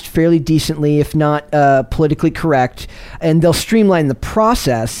cast fairly decently, if not politically correct, and they'll streamline the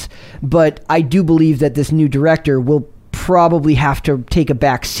process. But I do believe that this new director will probably have to take a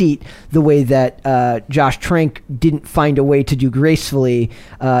back seat the way that Josh Trank didn't find a way to do gracefully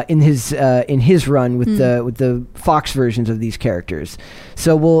in his run with the Fox versions of these characters.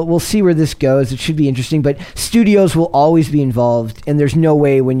 So we'll see where this goes. It should be interesting, but studios will always be involved, and there's no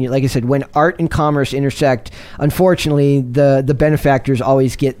way like I said, when art and commerce intersect, unfortunately the benefactors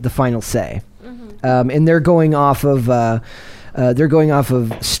always get the final say. And they're going off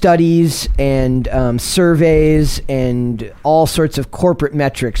of studies and surveys and all sorts of corporate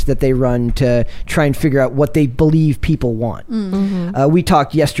metrics that they run to try and figure out what they believe people want. We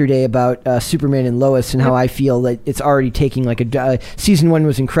talked yesterday about Superman and Lois and how I feel that it's already taking season 1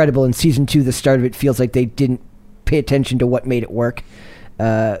 was incredible, and season 2, the start of it feels like they didn't pay attention to what made it work.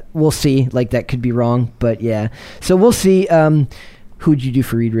 We'll see. That could be wrong, but yeah. So we'll see. Who'd you do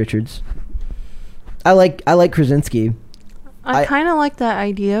for Reed Richards? I like Krasinski. I kind of like that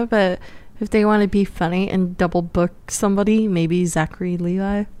idea, but if they want to be funny and double book somebody, maybe Zachary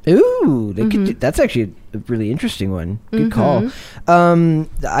Levi. Ooh, they could that's actually a really interesting one. Good call.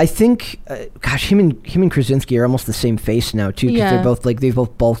 I think, him and Krasinski are almost the same face now too, because they're both they've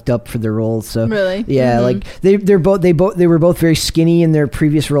both bulked up for their roles. So really, like they were both very skinny in their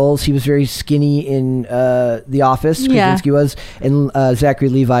previous roles. He was very skinny in The Office. Krasinski was, and Zachary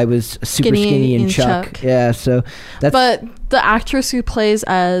Levi was super skinny in Chuck. Yeah, so that's. But the actress who plays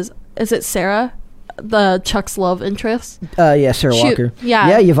as, is it Sarah? The Chuck's love interest. Sarah Walker.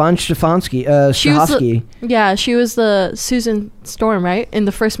 Yeah, Yvonne Strahovski. She was the Susan Storm, right, in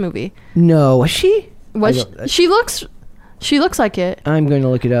the first movie. No, was she? She looks like it. I'm going to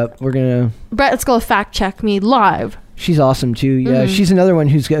look it up. Brett's going to fact check me live. She's awesome too. Yeah, she's another one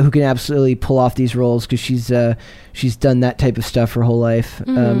who can absolutely pull off these roles, because she's done that type of stuff her whole life.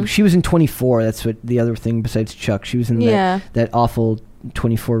 She was in 24. That's what the other thing besides Chuck. She was in that awful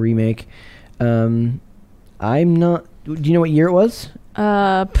 24 remake. I'm not. Do you know what year it was?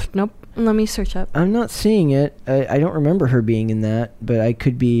 Nope. Let me search up. I'm not seeing it. I don't remember her being in that, but I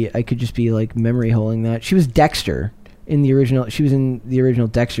could just be like memory holing that. She was Dexter in the original. She was in the original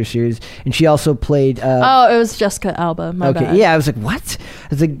Dexter series, and she also played. It was Jessica Alba. My bad. Yeah, I was like, what? I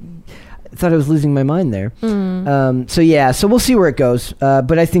was like, I thought I was losing my mind there. So we'll see where it goes.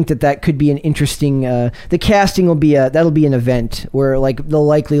 But I think that could be an interesting. The casting will be that'll be an event where like they'll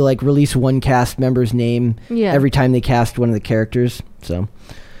likely like release one cast member's name every time they cast one of the characters. So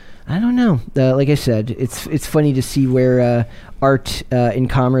I don't know. Like I said, it's funny to see where art and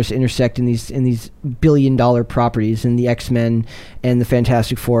commerce intersect in these billion-dollar properties, and the X-Men and the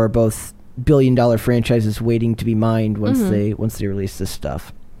Fantastic Four are both billion-dollar franchises waiting to be mined once they release this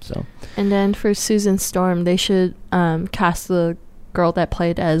stuff. So. And then for Susan Storm, they should cast the girl that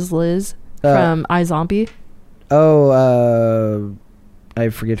played as Liz from iZombie. I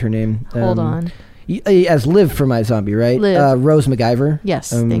forget her name. Hold on. As Liv from iZombie, right? Liv. Rose McIver.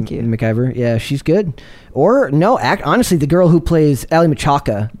 Yes, thank you. McIver. Yeah, she's good. Or no, honestly, the girl who plays Ally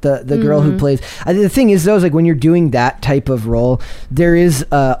Machaca, the girl who plays. The thing is, though, is like when you're doing that type of role, there is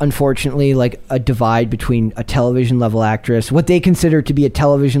unfortunately like a divide between a television level actress, what they consider to be a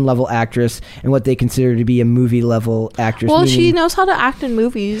television level actress, and what they consider to be a movie level actress. Well, she knows how to act in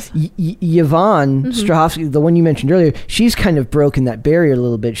movies. Yvonne Strahovski, the one you mentioned earlier, she's kind of broken that barrier a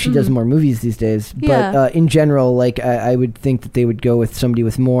little bit. She does more movies these days, but in general, like I would think that they would go with somebody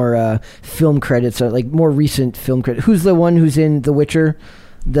with more film credits, or like more recent film credit. Who's the one who's in The Witcher?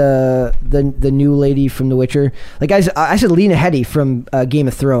 The new lady from The Witcher. Like I said, Lena Headey from Game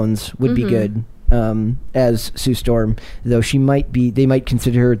of Thrones would be good as Sue Storm, though they might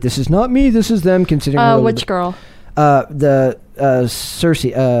consider her. This is not me. This is them. Considering her which girl? The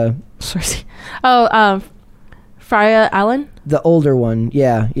Cersei. Cersei. Freya Allen. The older one.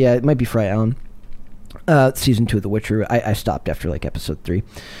 Yeah. It might be Freya Allen. Season 2 of The Witcher. I stopped after like episode 3.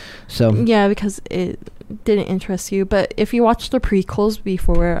 So yeah, because it didn't interest you. But if you watch the prequels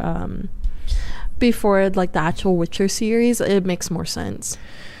before like the actual Witcher series, it makes more sense.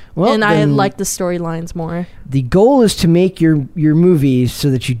 Well, and I like the storylines more. The goal is to make your movies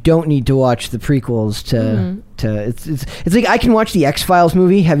so that you don't need to watch the prequels it's like I can watch the X-Files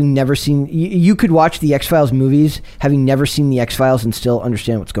movie having never seen. You could watch the X-Files movies having never seen the X-Files and still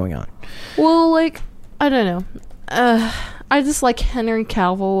understand what's going on. Well, like I don't know. I just like Henry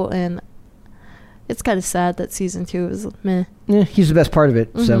Cavill, and it's kind of sad that season 2 is meh. Yeah, he's the best part of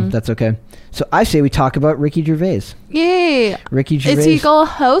it, so that's okay. So I say we talk about Ricky Gervais. Yay! Ricky Gervais. Is he going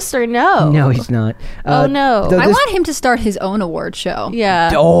to host or no? No, he's not. Oh, no. I want him to start his own award show.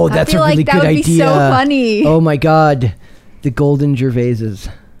 Yeah. Oh, that's a really good idea. That would be so funny. Oh, my God. The Golden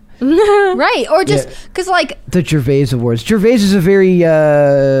Gervaises. Right. Or just, because like... The Gervais Awards. Gervais is a very...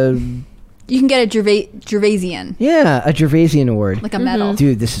 You can get a Gervaisian. Yeah, a Gervaisian award. Like a medal.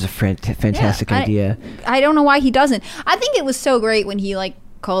 Dude, this is a fantastic idea. I don't know why he doesn't. I think it was so great when he like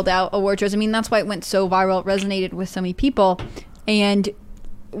called out award shows. I mean, that's why it went so viral. It resonated with so many people. And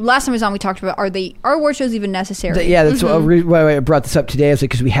last time I was on, we talked about, are award shows even necessary? That's why I brought this up today, is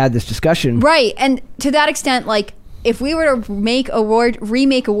because we had this discussion. Right. And to that extent, like, if we were to remake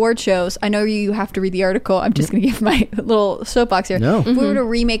award shows, I know you have to read the article. I'm just going to give my little soapbox here. No. If we were to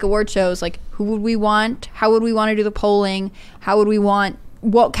remake award shows, like who would we want? How would we want to do the polling? How would we want?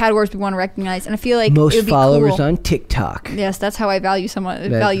 What categories we want to recognize? And I feel like most it would be followers cool. on TikTok. Yes, that's how I value someone.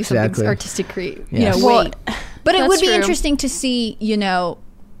 Value something's artistic, Yes. weight. But it would be true. interesting to see,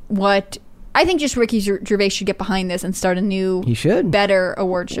 what I think just Ricky Gervais should get behind this and start a new, he should, better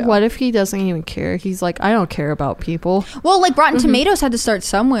award show. What if he doesn't even care? He's like, I don't care about people. Well, like Rotten Tomatoes had to start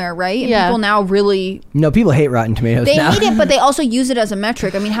somewhere, right? And Yeah. people now really... No, people hate Rotten Tomatoes They now. hate it, but they also use it as a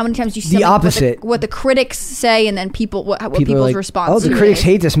metric. I mean, how many times do you see The something- opposite. what the critics say and then people what People are people's like, response oh, to the it critics is.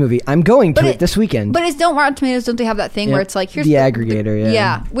 hate this movie. I'm going to But it this weekend. But don't Rotten Tomatoes, don't they have that thing Yeah. where it's like, here's The aggregator, yeah.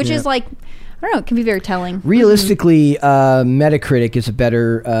 Yeah, which Yeah. is like, I don't know, it can be very telling. Realistically, Metacritic is a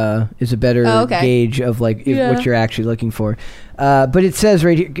better Oh, okay. gauge of like Yeah. what you're actually looking for. But it says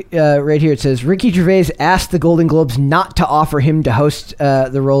right here, it says Ricky Gervais asked the Golden Globes not to offer him to host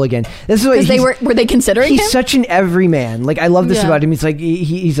the role again. This is what Because were they considering he's him? such an everyman. Like I love this Yeah. about him. He's like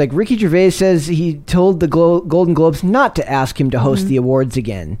he's like Ricky Gervais says he told the Golden Globes not to ask him to host the awards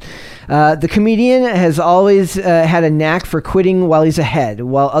again. The comedian has always had a knack for quitting while he's ahead,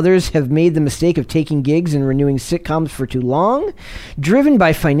 while others have made the mistake of taking gigs and renewing sitcoms for too long, driven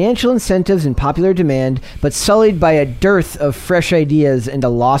by financial incentives and popular demand, but sullied by a dearth of fresh ideas and a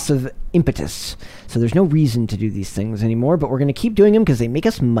loss of impetus. So there's no reason to do these things anymore, but we're going to keep doing them because they make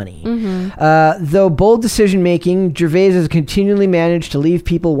us money. Though bold decision-making, Gervais has continually managed to leave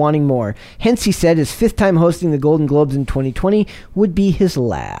people wanting more. Hence, he said his 5th time hosting the Golden Globes in 2020 would be his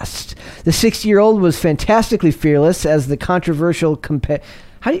last. The 60-year-old was fantastically fearless as the controversial compare?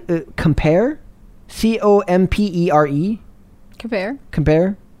 C-O-M-P-E-R-E?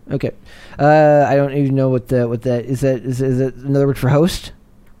 Compare? Okay. I don't even know what that is. Is it another word for host?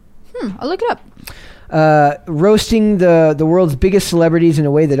 I'll look it up. Roasting the world's biggest celebrities in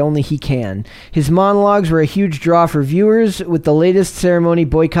a way that only he can. His monologues were a huge draw for viewers, with the latest ceremony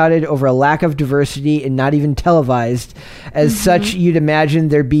boycotted over a lack of diversity and not even televised. As such, you'd imagine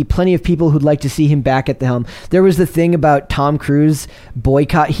there'd be plenty of people who'd like to see him back at the helm. There was the thing about Tom Cruise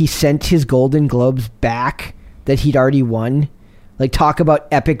boycott. He sent his Golden Globes back that he'd already won. Like, talk about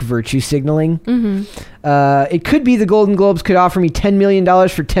epic virtue signaling. It could be the Golden Globes could offer me $10 million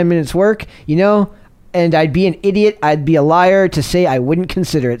for 10 minutes work, you know, and I'd be an idiot. I'd be a liar to say I wouldn't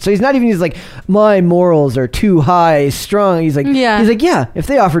consider it. So he's like, my morals are too high, strong. He's like, yeah, if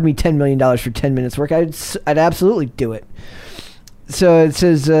they offered me $10 million for 10 minutes work, I'd absolutely do it. So it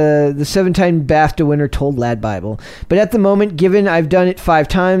says the 7-time BAFTA winner told Lad Bible. But at the moment, given I've done it 5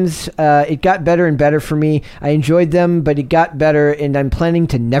 times, it got better and better for me. I enjoyed them, but it got better, and I'm planning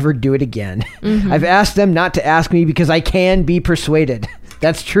to never do it again. I've asked them not to ask me because I can be persuaded.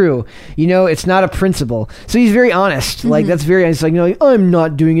 That's true. You know, it's not a principle. So he's very honest. Like, that's very honest. Like, you know, I'm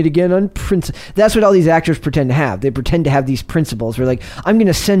not doing it again on principle. That's what all these actors pretend to have. They pretend to have these principles where, like, I'm going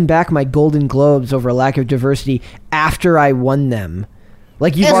to send back my Golden Globes over a lack of diversity after I won them.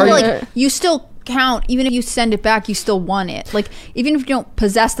 Like, you've already... like, you still count. Even if you send it back, you still won it. Like, even if you don't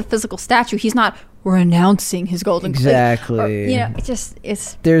possess the physical statue, he's not renouncing his Golden Globe. Exactly. Like, you know,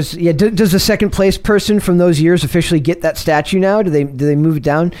 it's... There's does the second place person from those years officially get that statue now? Do they move it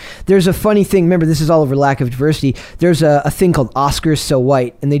down? There's a funny thing. Remember, this is all over lack of diversity. There's a thing called Oscars So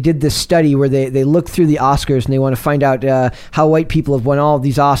White, and they did this study where they look through the Oscars and they want to find out how white people have won all of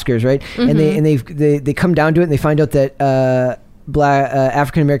these Oscars, right? And they come down to it and they find out that black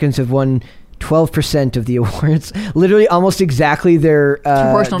African Americans have won 12% of the awards, literally almost exactly they're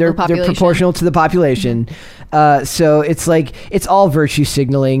proportional to the population. So it's like, it's all virtue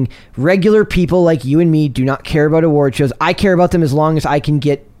signaling. Regular people like you and me do not care about award shows. I care about them as long as I can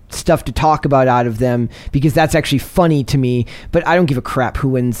get stuff to talk about out of them, because that's actually funny to me, but I don't give a crap who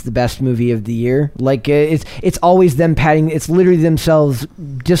wins the best movie of the year. Like, it's always them it's literally themselves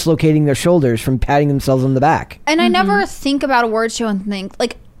dislocating their shoulders from patting themselves on the back. And I never think about a award show and think,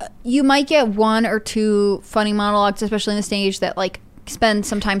 like, you might get 1 or 2 funny monologues, especially in the stage that, like, spend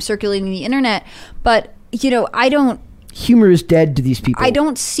some time circulating the internet, but, you know, humor is dead to these people. I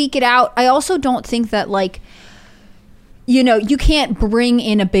don't seek it out. I also don't think that, like, you know, you can't bring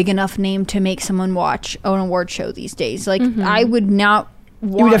in a big enough name to make someone watch an award show these days. Like, I would not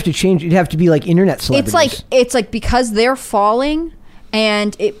want... It would have to change. It'd have to be like internet celebrities. It's like because they're falling,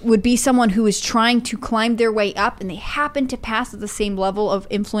 and it would be someone who is trying to climb their way up, and they happen to pass at the same level of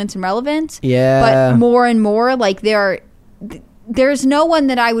influence and relevance. Yeah. But more and more, like, there's no one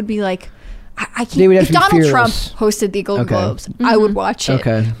that I would be like, I can't. They would have if to be Donald fearless. Trump hosted the Golden Globes, I would watch it.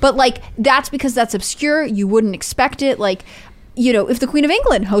 Okay. But, like, that's because that's obscure. You wouldn't expect it. Like, you know, if the Queen of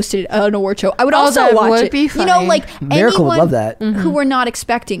England hosted an award show, I would also watch would it. Be funny. You know, like, Miracle would love that. Who we're not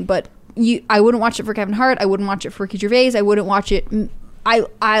expecting, but I wouldn't watch it for Kevin Hart. I wouldn't watch it for Ricky Gervais. I wouldn't watch it.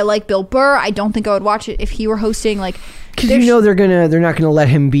 I like Bill Burr. I don't think I would watch it if he were hosting. Like, Because they're not gonna let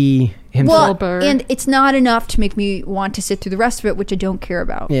him be himself. Well, and it's not enough to make me want to sit through the rest of it, which I don't care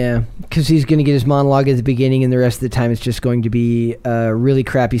about. Yeah, because he's gonna get his monologue at the beginning, and the rest of the time it's just going to be really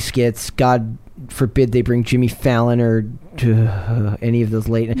crappy skits. God forbid they bring Jimmy Fallon or any of those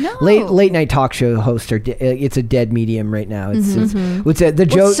late night talk show hosts. It's a dead medium right now. It's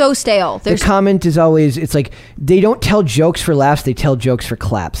so stale. The comment is always, it's like they don't tell jokes for laughs, they tell jokes for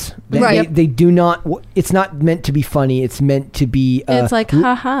claps. They do not. It's not meant to be funny. It's meant to be. It's like,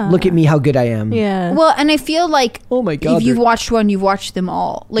 haha. Look at me, how good I am. Yeah. Well, and I feel like, oh my God, if you've watched one, you've watched them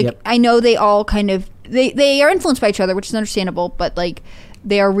all. Like, I know they all kind of they are influenced by each other, which is understandable, but like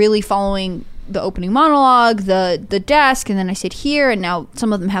they are really following the opening monologue, the desk, and then I sit here, and now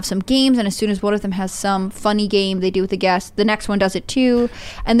some of them have some games, and as soon as one of them has some funny game they do with the guest, the next one does it too,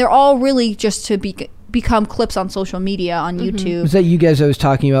 and they're all really just to become clips on social media, on YouTube. Was that you guys I was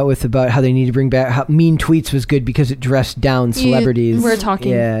talking about how they need to bring back how Mean Tweets was good because it dressed down celebrities. We're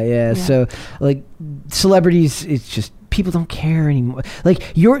talking. Yeah. So like celebrities, it's just people don't care anymore.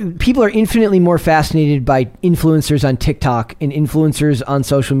 Like people are infinitely more fascinated by influencers on TikTok and influencers on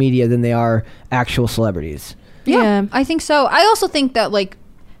social media than they are actual celebrities. Yeah, I think so. I also think that like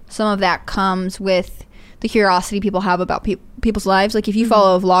some of that comes with the curiosity people have about people's lives. Like if you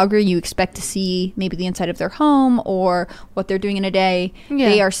follow a vlogger, you expect to see maybe the inside of their home or what they're doing in a day. Yeah.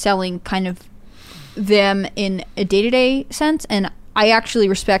 They are selling kind of them in a day-to-day sense, and I actually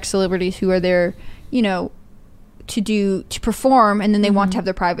respect celebrities who are there, to perform, and then they want to have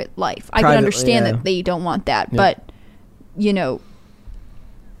their private life. I can understand that they don't want that, but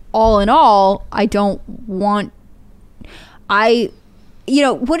all in all, I don't want.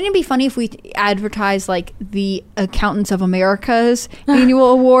 Wouldn't it be funny if we advertised like the Accountants of America's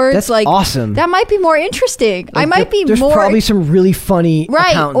annual awards? That's like awesome. That might be more interesting. Like, there's probably some really funny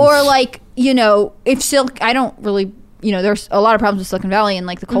accountants. Or like if I don't really there's a lot of problems with Silicon Valley and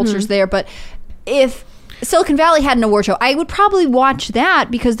like the culture's there, but if Silicon Valley had an award show, I would probably watch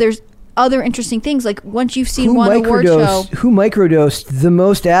that because there's other interesting things. Like once you've seen one award show, who microdosed the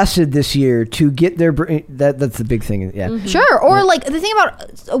most acid this year to get their that's the big thing. Yeah, sure. Or like the thing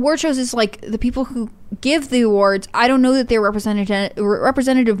about award shows is like the people who give the awards, I don't know that they're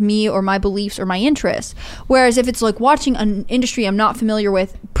representative of me or my beliefs or my interests. Whereas if it's like watching an industry I'm not familiar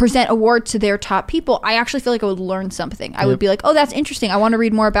with present awards to their top people, I actually feel like I would learn something. I would be like, oh, that's interesting. I want to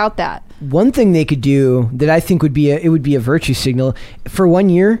read more about that. One thing they could do that I think would be a virtue signal for 1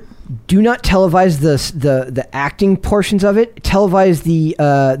 year. Do not televise the acting portions of it. Televise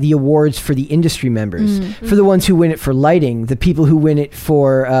the awards for the industry members, for the ones who win it for lighting, the people who win it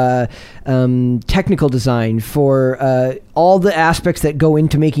for technical design, for all the aspects that go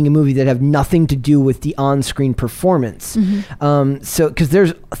into making a movie that have nothing to do with the on-screen performance. So because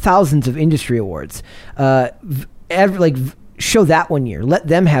there's thousands of industry awards, show that 1 year. Let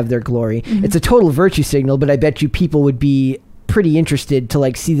them have their glory. It's a total virtue signal, but I bet you people would be pretty interested to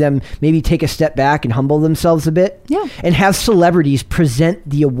like see them maybe take a step back and humble themselves a bit, and have celebrities present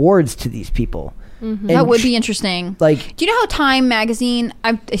the awards to these people. That would be interesting. Like, do you know how Time magazine,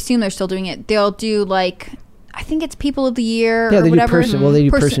 I assume they're still doing it, they'll do like, I think it's People of the Year or whatever. They do Person of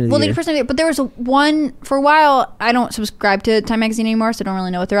the Year. But there was one for a while. I don't subscribe to Time magazine anymore, so I don't really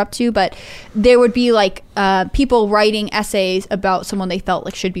know what they're up to. But there would be like people writing essays about someone they felt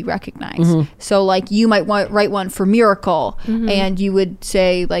like should be recognized. So like you might write one for Miracle, and you would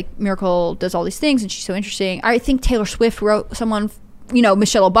say like Miracle does all these things and she's so interesting. I think Taylor Swift wrote someone.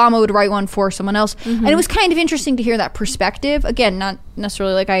 Michelle Obama would write one for someone else. And it was kind of interesting to hear that perspective. Again, not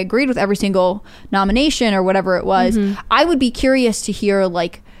necessarily like I agreed with every single nomination or whatever it was. I would be curious to hear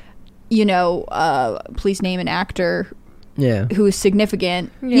like, please name an actor who is significant.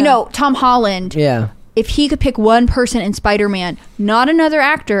 Tom Holland. Yeah. If he could pick one person in Spider-Man, not another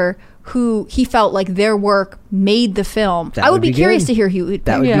actor who he felt like their work made the film, I would be curious to hear who would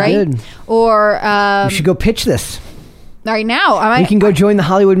that would be right? good. Or you should go pitch this. Right now, you can go join the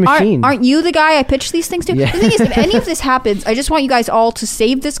Hollywood machine. Aren't you the guy I pitched these things to? Yeah. The thing is, if any of this happens, I just want you guys all to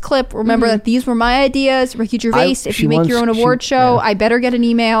save this clip. Remember that these were my ideas. Ricky Gervais, if you make your own award show, I better get an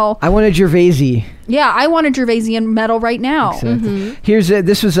email. I want a Gervaisi. Yeah, I want a Gervaisian medal right now. Exactly.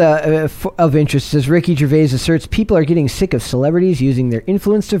 This was of interest. It says Ricky Gervais asserts people are getting sick of celebrities using their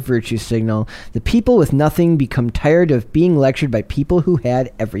influence to virtue signal. The people with nothing become tired of being lectured by people who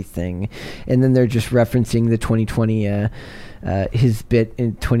had everything. And then they're just referencing the 2020 his bit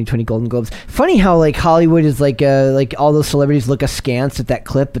in 2020 Golden Globes. Funny how like Hollywood is like all those celebrities look askance at that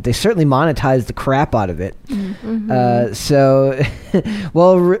clip, but they certainly monetize the crap out of it. So,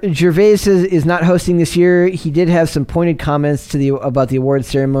 well, Gervais is not hosting this year. He did have some pointed comments about the award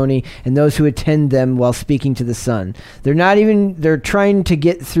ceremony and those who attend them while speaking to the Sun. They're trying to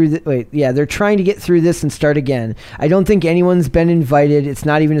get through they're trying to get through this and start again. I don't think anyone's been invited. It's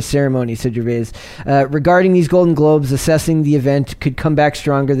not even a ceremony, said Gervais. Regarding these Golden Globes, assessing the event could come back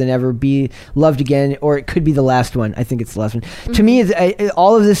stronger than ever, be loved again, or it could be the last one. I think it's the last one. To me,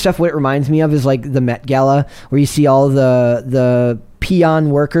 all of this stuff, what it reminds me of is like the Met Gala, where you see all the peon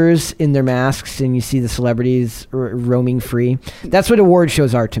workers in their masks and you see the celebrities roaming free. That's what award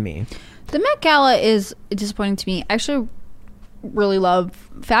shows are to me. The Met Gala is disappointing to me. I actually really love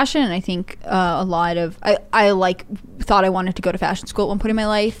fashion, and I think a lot of I thought I wanted to go to fashion school at one point in my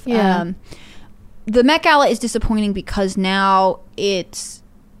life. Yeah. The Met Gala is disappointing because now it's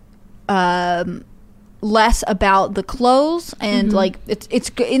less about the clothes and like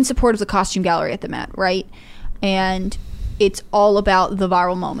it's in support of the costume gallery at the Met, right? And it's all about the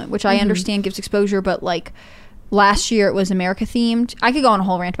viral moment, which I understand gives exposure, but like last year it was America themed. I could go on a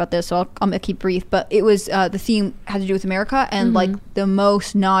whole rant about this, so I'm gonna keep brief, but it was the theme had to do with America, and like the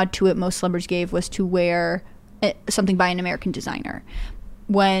most nod to it most celebrities gave was to wear something by an American designer.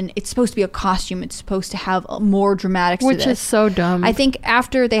 When it's supposed to be a costume, it's supposed to have more dramatics to this. Which is so dumb. I think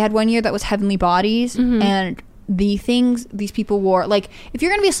after they had one year that was Heavenly Bodies, and the things these people wore, like if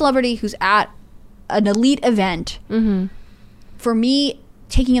you're gonna be a celebrity who's at an elite event, for me,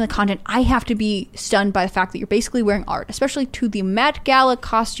 taking in the content, I have to be stunned by the fact that you're basically wearing art, especially to the Met Gala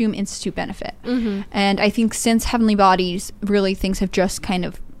Costume Institute benefit. And I think since Heavenly Bodies, really things have just kind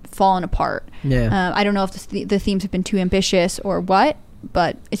of fallen apart. Yeah. I don't know if the themes have been too ambitious or what,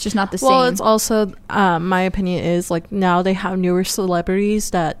 but it's just not the same. Well, it's also, my opinion is, like, now they have newer celebrities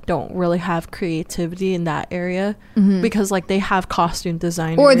that don't really have creativity in that area because, like, they have costume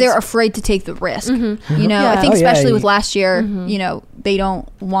designers. Or they're afraid to take the risk. You know, I think especially with last year, you know, they don't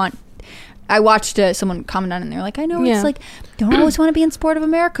want... I watched someone comment on it and they're like, I know it's like, don't always want to be in Sport of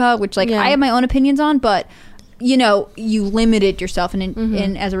America, which, like, I have my own opinions on, but... you know, you limited yourself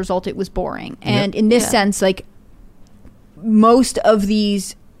and as a result it was boring. And in this sense, like, most of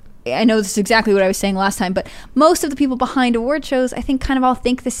these, I know this is exactly what I was saying last time, but most of the people behind award shows, I think, kind of all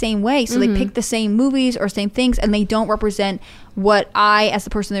think the same way. So they pick the same movies or same things, and they don't represent what I, as the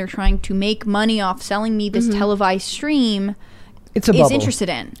person they're trying to make money off selling me this televised stream, it's a bubble. Is interested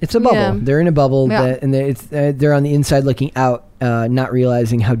in. It's a bubble. They're in a bubble, and they're on the inside looking out, not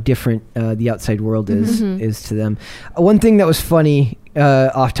realizing how different the outside world is to them. One thing that was funny,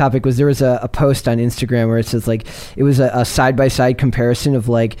 off topic, was there was a post on Instagram where it says, like, it was a side-by-side comparison of,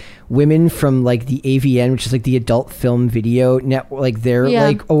 like, women from, like, the AVN, which is like the Adult Film Video Network, like their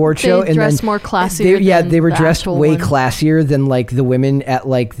like award show, and dressed then more classier. They were dressed way classier than, like, the women at,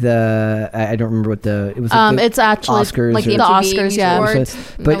 like, the I don't remember what it was. Like it's actually Oscars, like the Oscars, Awards.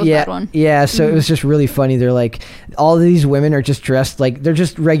 But so it was just really funny. They're like, all of these women are just dressed like they're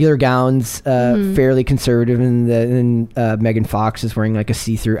just regular gowns, fairly conservative, and then Megan Fox is wearing like a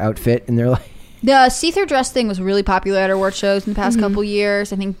see-through outfit, and they're like, the see-through dress thing was really popular at award shows in the past couple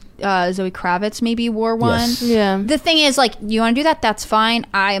years. I think Zoe Kravitz maybe wore one. Yes. Yeah. The thing is, like, you want to do that, that's fine.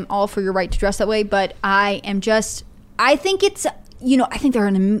 I am all for your right to dress that way, but I think it's, you know, I think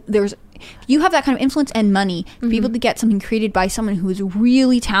there's you have that kind of influence and money to be able to get something created by someone who is a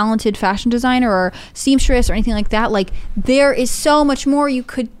really talented fashion designer or seamstress or anything like that. Like, there is so much more you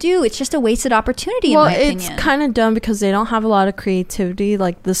could do. It's just a wasted opportunity, in my opinion. Well, it's kind of dumb because they don't have a lot of creativity.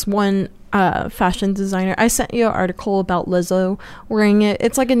 Like, this one fashion designer, I sent you an article about Lizzo wearing it.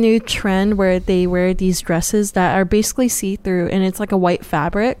 It's like a new trend where they wear these dresses that are basically see-through, and it's like a white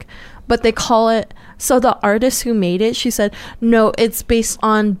fabric, but they call it... So the artist who made it, she said, no, it's based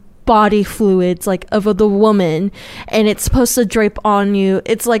on body fluids, like, of the woman, and it's supposed to drape on you.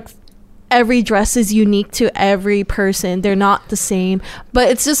 It's like every dress is unique to every person. They're not the same, but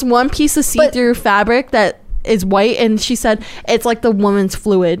it's just one piece of see-through fabric that is white, and she said it's like the woman's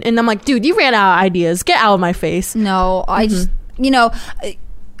fluid. And I'm like, dude, you ran out of ideas. Get out of my face. No, I just, you know,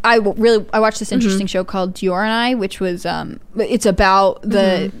 I watched this interesting show called Dior and I, which was it's about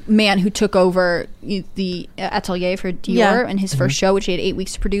the man who took over the atelier for Dior in his first show, which he had 8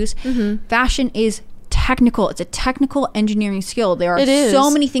 weeks to produce. Fashion is technical. It's a technical engineering skill. There are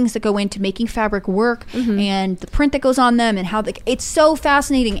so many things that go into making fabric work, and the print that goes on them, and how it's so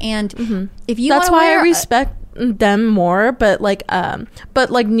fascinating. And if you that's why I respect them more, but like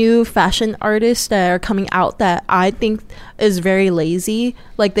new fashion artists that are coming out that I think is very lazy,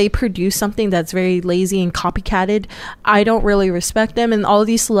 like they produce something that's very lazy and copycatted, I don't really respect them. And all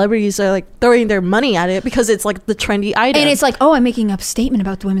these celebrities are like throwing their money at it because it's like the trendy item, and it's like, oh, I'm making a statement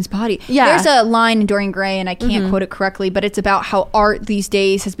about the women's body. There's a line in Dorian Gray, and I can't quote it correctly, but it's about how art these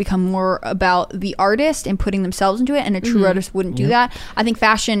days has become more about the artist and putting themselves into it, and a true artist wouldn't do that. I think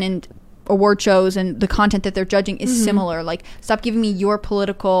fashion and award shows and the content that they're judging is similar. Like, stop giving me your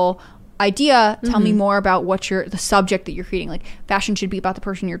political idea, tell me more about what the subject that you're creating. Like, fashion should be about the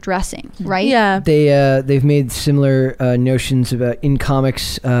person you're dressing, right? Yeah. They've made similar notions about in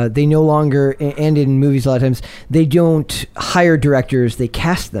comics. They no longer, and in movies a lot of times, they don't hire directors, they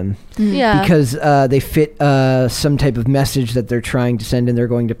cast them. Yeah. Because they fit some type of message that they're trying to send, and they're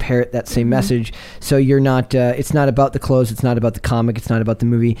going to parrot that same message. So you're not, it's not about the clothes, it's not about the comic, it's not about the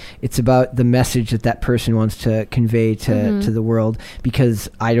movie, it's about the message that person wants to convey to the world, because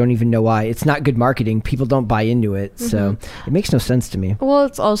I don't even know why. It's not good marketing. People don't buy into it. So it makes no sense to me. Well,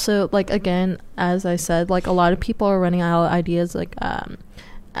 it's also like, again, as I said, like a lot of people are running out of ideas. Like,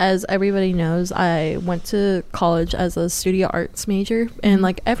 as everybody knows, I went to college as a studio arts major, and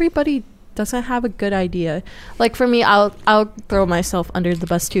like everybody doesn't have a good idea. Like for me, I'll throw myself under the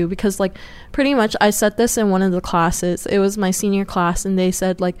bus too, because like pretty much I said this in one of the classes. It was my senior class, and they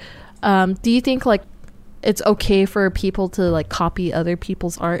said like, do you think like it's okay for people to like copy other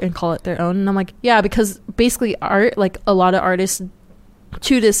people's art and call it their own? And I'm like, yeah, because basically art, like a lot of artists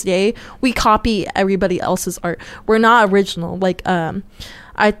to this day, we copy everybody else's art. We're not original. Like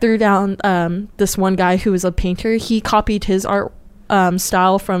I threw down this one guy who was a painter. He copied his art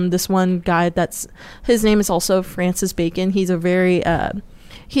style from this one guy his name is also Francis Bacon. He's a very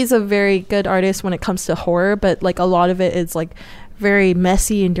good artist when it comes to horror, but like a lot of it is like very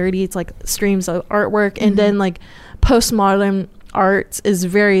messy and dirty. It's like streams of artwork, and then like postmodern art is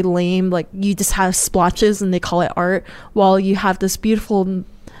very lame. Like you just have splotches and they call it art, while you have this beautiful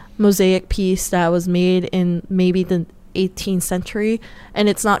mosaic piece that was made in maybe the 18th century, and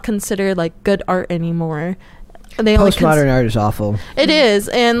it's not considered like good art anymore. Postmodern art is awful. It is,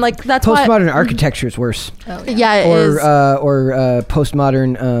 and like that's postmodern architecture is worse. Oh, yeah, it is. Or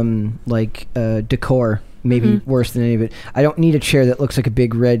postmodern decor. Maybe worse than any of it. I don't need a chair that looks like a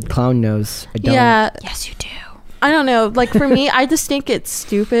big red clown nose. I don't. Yeah. Yes, you do. I don't know. Like for me, I just think it's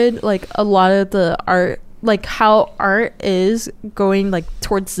stupid. Like a lot of the art, like how art is going like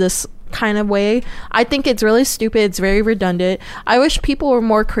towards this kind of way. I think it's really stupid. It's very redundant. I wish people were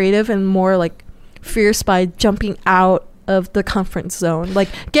more creative and more like fierce by jumping out of the comfort zone, like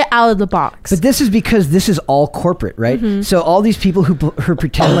get out of the box. But this is because this is all corporate, right? So all these people who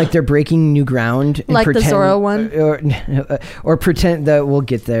pretend like they're breaking new ground, and like pretend, the Zorro one, or pretend that we'll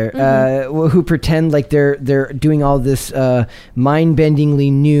get there, who pretend like they're doing all this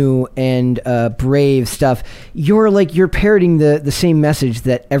mind-bendingly new and brave stuff. You're parroting the same message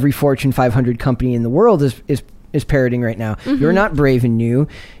that every Fortune 500 company in the world is parroting right now. You're not brave and new.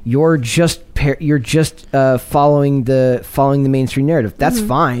 You're just following the mainstream narrative. That's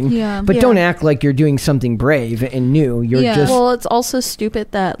fine. But don't act like you're doing something brave and new. You're just. Well, it's also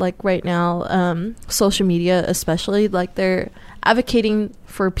stupid that like right now, social media especially, like they're advocating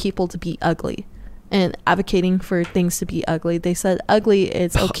for people to be ugly. And advocating for things to be ugly. They said ugly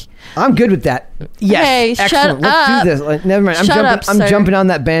is okay. I'm good with that. Yes. Hey, excellent. shut Let's up. do this. Like, never mind. I'm jumping on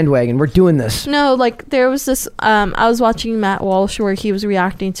that bandwagon. We're doing this. No, like there was this I was watching Matt Walsh where he was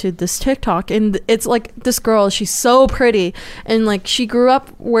reacting to this TikTok, and it's like this girl, she's so pretty, and like she grew up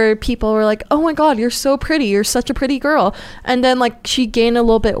where people were like, oh my god, you're so pretty, you're such a pretty girl. And then like she gained a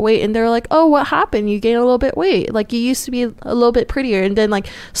little bit weight, and they're like, oh, what happened? You gained a little bit weight, like you used to be a little bit prettier. And then like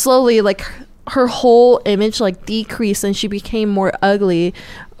slowly like her whole image like decreased, and she became more ugly.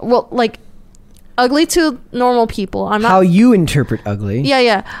 Well, like ugly to normal people. I'm not how you interpret ugly.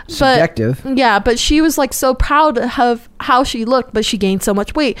 Yeah. Subjective. But she was like so proud of how she looked, but she gained so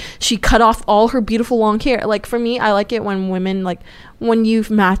much weight. She cut off all her beautiful long hair. Like for me, I like it when women, like when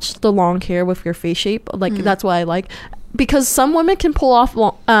you've matched the long hair with your face shape. Like that's what I like. Because some women can pull off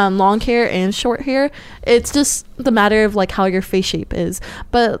long hair and short hair. It's just the matter of like how your face shape is.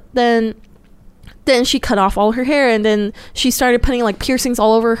 But then she cut off all her hair, and then she started putting like piercings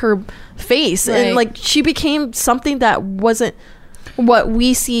all over her face, and like she became something that wasn't what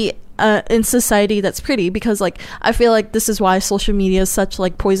we see in society that's pretty. Because like I feel like this is why social media is such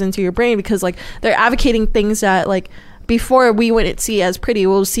like poison to your brain, because like they're advocating things that like before we wouldn't see as pretty,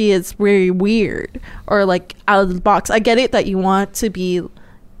 we'll see as very weird or like out of the box. I get it that you want to be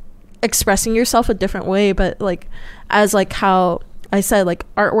expressing yourself a different way, but like as like how I said, like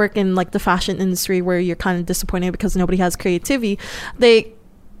artwork in like the fashion industry where you're kind of disappointed because nobody has creativity,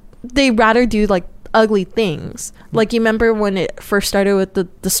 they rather do like ugly things. Like, you remember when it first started with the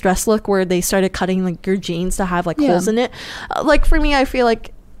distress look where they started cutting like your jeans to have like holes in it? Like, for me, I feel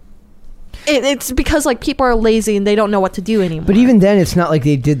like it's because like people are lazy and they don't know what to do anymore. But even then, it's not like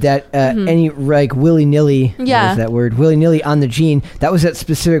they did that any like willy-nilly. Yeah. What is that word? Willy-nilly on the jean. That was at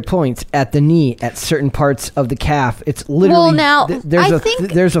specific points, at the knee, at certain parts of the calf. It's literally... Well, now,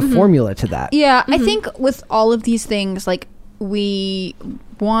 there's a formula to that. Yeah, I think with all of these things, like, we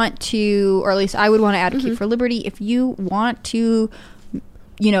want to, or at least I would want to advocate for liberty. If you want to,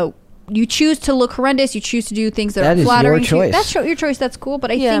 you know, you choose to look horrendous, you choose to do things that are flattering to you. That's your choice. That's cool.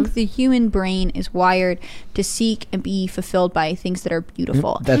 But I think the human brain is wired to seek and be fulfilled by things that are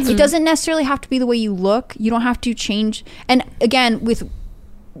beautiful. It doesn't necessarily have to be the way you look. You don't have to change. And again,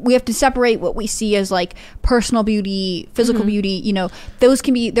 we have to separate what we see as like personal beauty, physical beauty. You know, those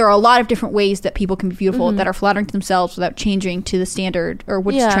can be, there are a lot of different ways that people can be beautiful that are flattering to themselves without changing to the standard or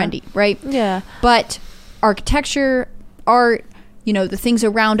what's trendy, right? Yeah. But architecture, art, you know, the things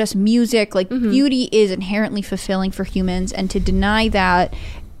around us, music, like beauty is inherently fulfilling for humans, and to deny that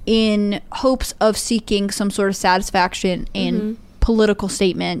in hopes of seeking some sort of satisfaction in political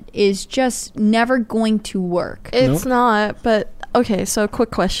statement is just never going to work. It's not, but okay, so a quick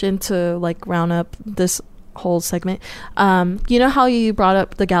question to like round up this whole segment. You know how you brought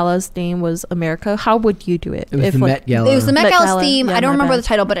up the gala's name was America? How would you do it? It was the Met Gala. It was the Met Gala's theme. Yeah, I don't remember the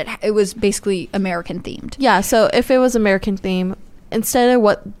title, but it was basically American themed. Yeah, so if it was American theme, instead of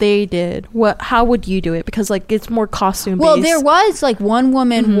what they did, how would you do it? Because like it's more costume based. Well, there was like one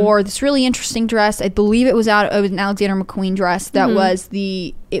woman wore this really interesting dress. I believe it was an Alexander McQueen dress that was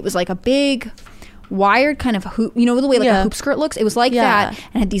it was like a big wired kind of hoop, you know, the way like a hoop skirt looks. It was like that,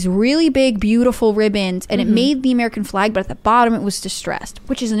 and had these really big beautiful ribbons, and it made the American flag, but at the bottom it was distressed,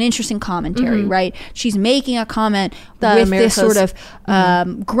 which is an interesting commentary, right? She's making a comment with this sort of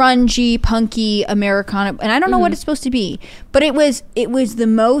grungy, punky Americana, and I don't know what it's supposed to be, but it was the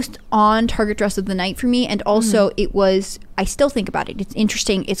most on target dress of the night for me. And also I still think about it, it's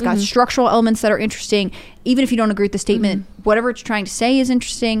interesting. It's got structural elements that are interesting, even if you don't agree with the statement. Whatever it's trying to say is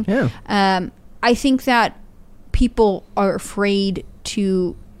interesting. I think that people are afraid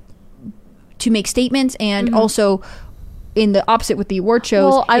to make statements, and also in the opposite with the award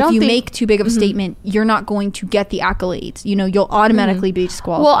shows, if you make too big of a statement, you're not going to get the accolades. You know, you'll automatically be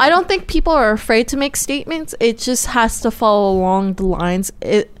disqualified. Well, I don't think people are afraid to make statements. It just has to follow along the lines.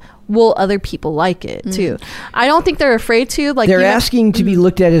 Will other people like it too? I don't think they're afraid to. Like, they're asking to be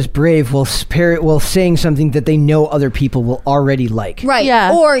looked at as brave while saying something that they know other people will already like. Right.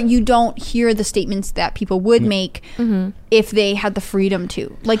 Yeah. Or you don't hear the statements that people would make if they had the freedom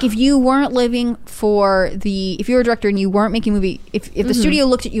to. Like, if you weren't living if you were a director and you weren't making a movie, if the studio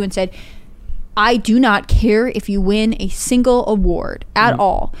looked at you and said, I do not care if you win a single award at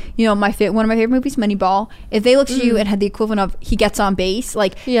all. You know, one of my favorite movies, Moneyball. If they looked at you and had the equivalent of He Gets on Base,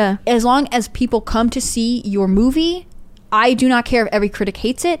 like, as long as people come to see your movie, I do not care if every critic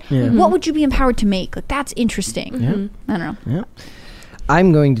hates it. What would you be empowered to make? Like, that's interesting. I don't know.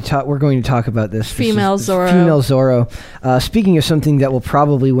 We're going to talk about this. Female Zorro. Female Zorro. Speaking of something that will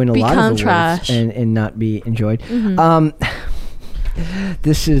probably win a lot of awards trash. And not be enjoyed.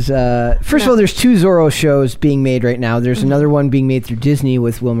 This is first of all, there's 2 Zorro shows being made right now. There's another one being made through Disney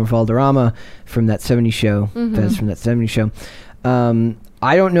with Wilmer Valderrama from that 70s show. Fez from that 70s show.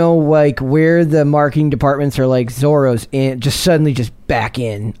 I don't know like where the marketing departments are like Zorro's in, just suddenly just back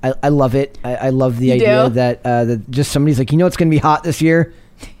in. I love it. I love the idea that just somebody's like, you know what's going to be hot this year?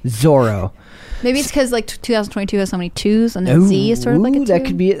 Zorro. Maybe it's because like 2022 has so many 2s, and then Z is sort of like a 2. That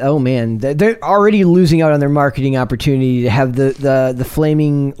could be it. Oh man, they're already losing out on their marketing opportunity to have the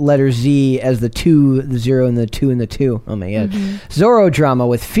flaming letter Z as the 2, the 0, and the 2 and the 2. Oh my god. Zorro drama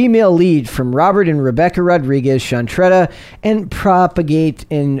with female lead from Robert and Rebecca Rodriguez, Shantretta, and Propagate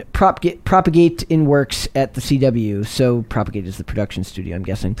in works at the CW. So Propagate is the production studio, I'm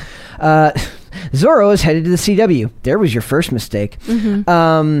guessing. Zorro is headed to the CW. There was your first mistake.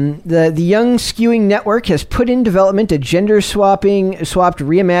 The Young Skewing Network has put in development a gender-swapped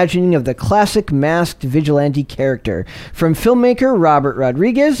reimagining of the classic masked vigilante character. From filmmaker Robert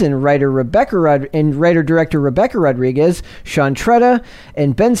Rodriguez and writer-director Rebecca Rodriguez, Sean Tretta,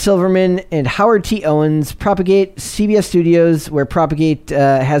 and Ben Silverman, and Howard T. Owens, Propagate CBS Studios, where Propagate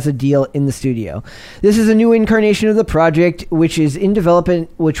has a deal in the studio. This is a new incarnation of the project, which was in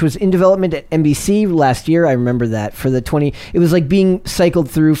development at NBC last year. I remember that it was like being cycled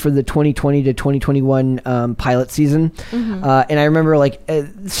through for the 2020 to 2021 pilot season. And I remember like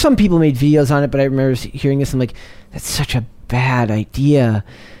some people made videos on it, but I remember hearing this. I'm like, that's such a bad idea.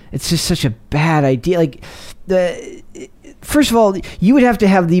 It's just such a bad idea. Like, first of all, you would have to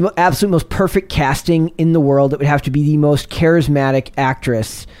have the absolute most perfect casting in the world. It would have to be the most charismatic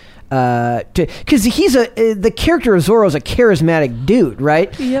actress. Because the character of Zorro is a charismatic dude,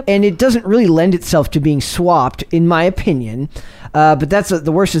 right? Yep. And it doesn't really lend itself to being swapped, in my opinion. But that's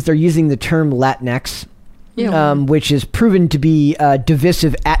the worst is they're using the term Latinx, which is proven to be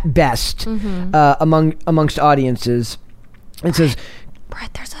divisive at best amongst audiences. It says,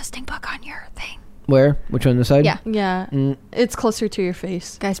 Brett, there's a stink bug on your thing. Where? Which one on the side? Yeah. It's closer to your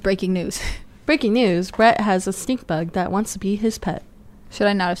face. Guys, breaking news. Breaking news. Brett has a stink bug that wants to be his pet. Should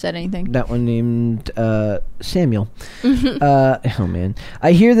I not have said anything? That one named Samuel. Oh, man.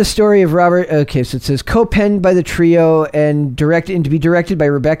 I hear the story of Robert... Okay, so it says, co-penned by the trio and to be directed by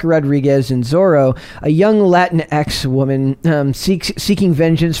Rebecca Rodriguez and Zorro, a young Latinx woman seeking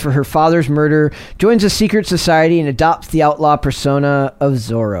vengeance for her father's murder, joins a secret society and adopts the outlaw persona of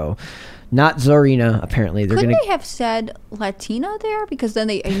Zorro. Not Zorina, apparently. Couldn't they have said Latina there? Because then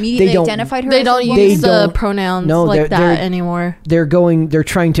they immediately identified her. They don't use the pronouns anymore. They're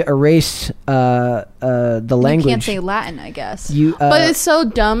trying to erase the language. You can't say Latin, I guess. But it's so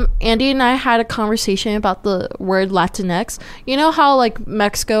dumb. Andy and I had a conversation about the word Latinx. You know how like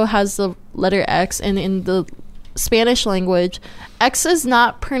Mexico has the letter X, and in the Spanish language, X is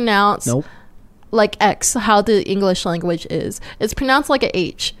not pronounced. Nope. Like X, how the English language is. It's pronounced like a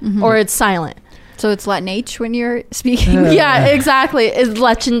H, or it's silent. So it's Latin H when you're speaking? Yeah, exactly.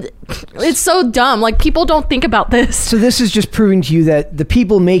 It's so dumb. Like, people don't think about this. So this is just proving to you that the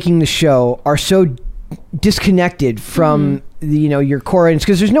people making the show are so disconnected from your core audience,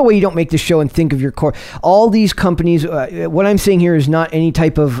 because there's no way you don't make the show and think of your core. All these companies, what I'm saying here is not any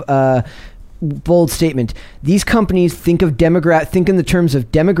type of bold statement. These companies think in the terms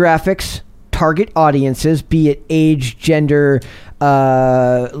of demographics, target audiences, be it age, gender,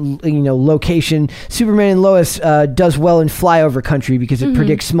 location. Superman and Lois does well in flyover country because it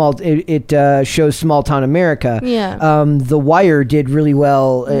predicts it shows small town America. Yeah. The Wire did really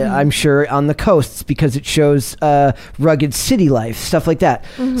well, I'm sure, on the coasts because it shows rugged city life, stuff like that.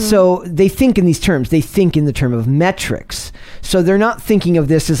 So they think in these terms. They think in the term of metrics. So they're not thinking of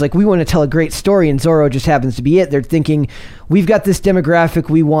this as like, we want to tell a great story and Zorro just happens to be it. They're thinking, we've got this demographic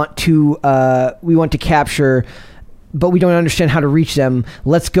we want to capture, but we don't understand how to reach them.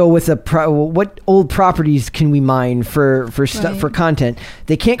 Let's go with what old properties can we mine for content?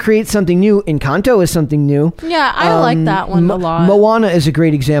 They can't create something new. Encanto is something new. Yeah, I like that one a lot. Moana is a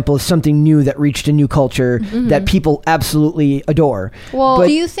great example of something new that reached a new culture that people absolutely adore. Well,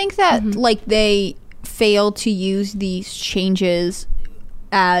 do you think that like they fail to use these changes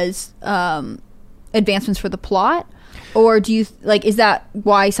as advancements for the plot? Or do you is that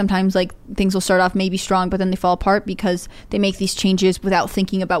why sometimes like things will start off maybe strong but then they fall apart because they make these changes without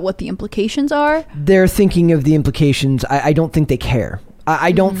thinking about what the implications are? They're thinking of the implications. I don't think they care.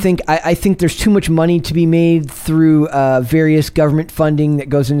 I don't think I think there's too much money to be made through various government funding that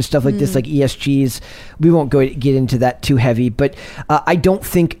goes into stuff like this, like ESGs. We won't get into that too heavy, but I don't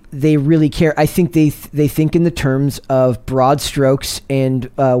think they really care. I think they think in the terms of broad strokes and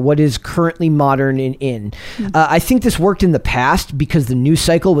what is currently modern and in. I think this worked in the past because the news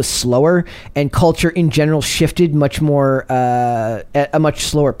cycle was slower and culture in general shifted much more at a much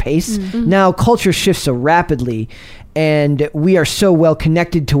slower pace. Now culture shifts so rapidly. And we are so well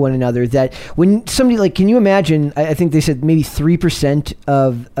connected to one another that when somebody can you imagine? I think they said maybe 3%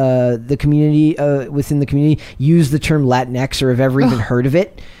 of the community within the community use the term Latinx or have ever even heard of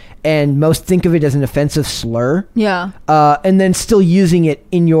it, and most think of it as an offensive slur. Yeah. And then still using it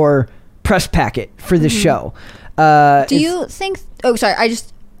in your press packet for the show. Do you think? Oh, sorry.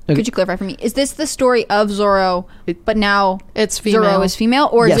 Could you clarify for me? Is this the story of Zorro, but now it's female. Zorro is female,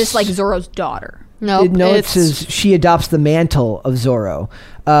 or Yes. is this like Zorro's daughter? Nope, it says she adopts the mantle of Zorro.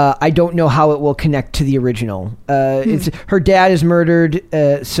 I don't know how it will connect to the original. It's her dad is murdered.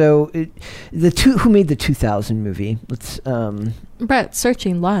 Who made the 2000 movie? Let's Brett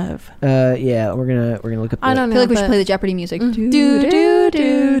searching live. Yeah, we're gonna look up. I don't I know. feel like we should play the Jeopardy music. Do do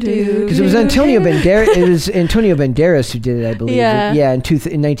do do. Because it was Antonio Banderas. It was Antonio Banderas who did it, I believe. Yeah. Yeah, in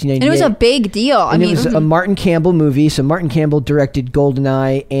 1998. And it was a big deal. It was a Martin Campbell movie. So Martin Campbell directed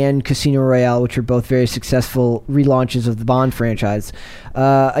GoldenEye and Casino Royale, which are both very successful relaunches of the Bond franchise.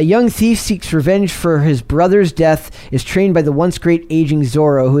 A young thief seeks revenge for his brother's death, is trained by the once great aging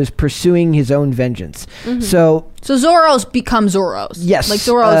Zorro, who is pursuing his own vengeance. So So Zoro's become Zoro's. Yes. Like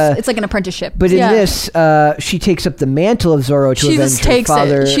Zoro's, it's like an apprenticeship. But in this, she takes up the mantle of Zoro to she avenge just takes her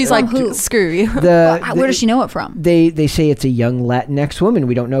father. it. She's like, screw you. Where does she know it from? They say it's a young Latinx woman.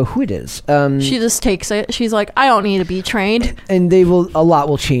 We don't know who it is. She just takes it. She's like, I don't need to be trained. And a lot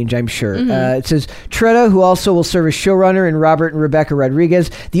will change, I'm sure. It says, Tretta, who also will serve as showrunner, and Robert and Rebecca Rodriguez.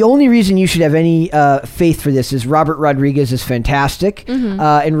 The only reason you should have any faith for this is Robert Rodriguez is fantastic.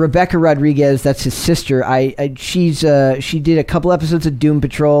 And Rebecca Rodriguez, that's his sister. She did a couple episodes of Doom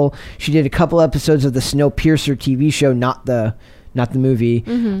Patrol. She did a couple episodes of the Snowpiercer TV show, not the movie.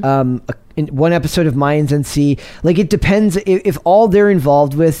 One episode of Mayans NC. Like, it depends if all they're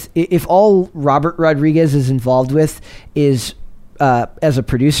involved with, if all Robert Rodriguez is involved with is as a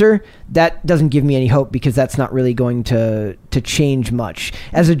producer, that doesn't give me any hope, because that's not really going to change much.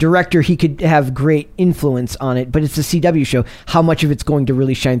 As a director, he could have great influence on it, but it's a CW show. How much of it's going to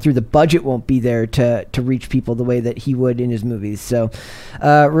really shine through? The budget won't be there to reach people the way that he would in his movies. So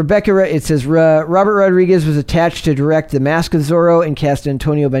it says Robert Rodriguez was attached to direct The Mask of Zorro and cast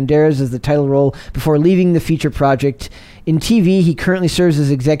Antonio Banderas as the title role before leaving the feature project. In TV, he currently serves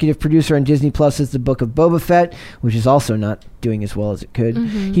as executive producer on Disney Plus's The Book of Boba Fett, which is also not doing as well as it could.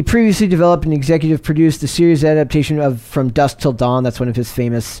 He previously developed and executive produced the series adaptation of From Dusk Till Dawn. That's one of his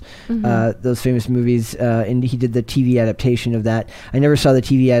famous movies, and he did the TV adaptation of that. I never saw the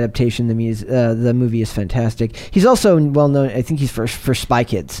TV adaptation. The movie is fantastic. He's also well known. I think he's for Spy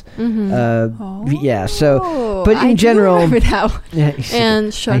Kids. Yeah. So, but in general,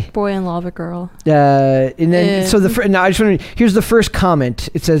 and Shark Boy and Lava Girl. And then now I just want to. Here's the first comment.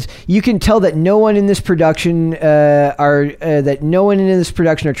 It says, "You can tell that no one in this production are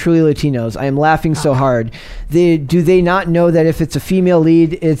truly Latinos. I am laughing so hard. Do they not know that if it's a female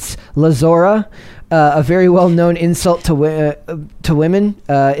lead, it's Lazora?" A very well-known insult to women.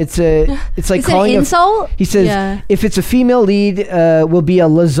 It's like calling an insult. He says, if it's a female lead, will be a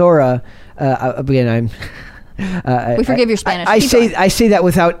Lazora. Again, we forgive your Spanish. I say that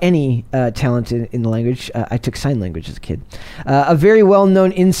without any talent in the language. I took sign language as a kid. A very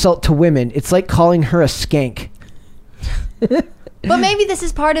well-known insult to women. It's like calling her a skank. But maybe this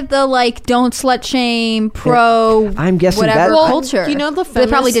is part of the don't slut shame I'm guessing whatever culture. You know, it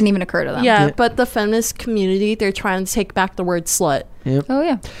probably didn't even occur to them. Yeah, but the feminist community, they're trying to take back the word slut. Yep. Oh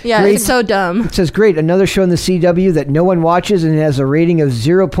yeah. Yeah, Great. it's so dumb. It says, great, another show in the CW that no one watches and it has a rating of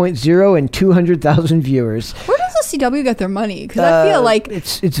 0.0 and 200,000 viewers. Where does the CW get their money? Because I feel like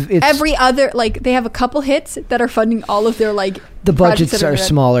it's every other they have a couple hits that are funding all of their the budgets are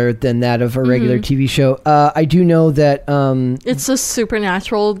smaller than that of a regular TV show. I do know that it's a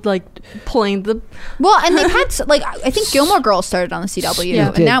Supernatural pulling the and they've had I think Gilmore Girls started on the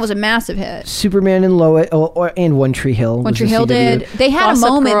CW and that was a massive hit. Superman and Lois and One Tree Hill. One Tree Hill did. They had Gossip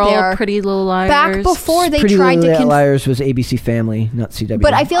a moment Girl, there. Pretty Little Liars. Back before they Pretty tried Little to Liars was ABC Family, not CW.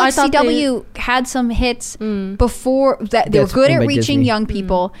 But I feel like CW had some hits before that. They were good at reaching Disney. young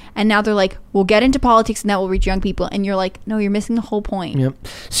people, and now they're like, we'll get into politics and that will reach young people. And you're like, no, you're missing the whole point. Yep.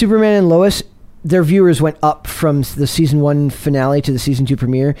 Superman and Lois, their viewers went up from the season 1 finale to the season 2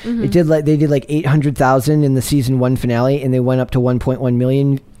 premiere. They did 800,000 in the season 1 finale, and they went up to 1.1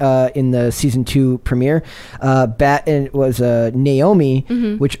 million in the season 2 premiere. Was Naomi,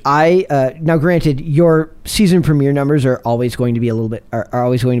 which now granted, your season premiere numbers are always going to be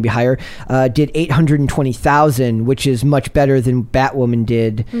always going to be higher. Did 820,000, which is much better than Batwoman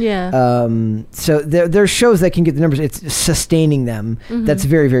did. Yeah. So there are shows that can get the numbers. It's sustaining them. That's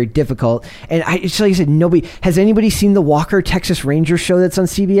very, very difficult. And it's like I said, has anybody seen the Walker Texas Ranger show that's on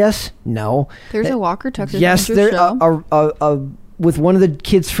CBS? No. There's a Walker Texas Ranger show? Yes, with one of the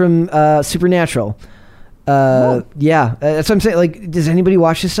kids from Supernatural. That's what I'm saying. Does anybody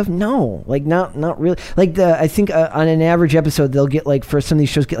watch this stuff? No, not really. I think on an average episode they'll get for some of these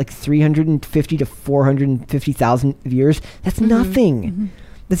shows get 350 to 450,000 viewers. That's nothing.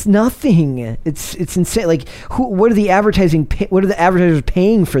 That's nothing. It's insane. What are the advertisers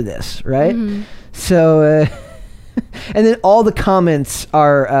paying for this, right? So, and then all the comments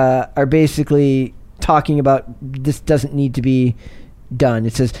are basically talking about this doesn't need to be done.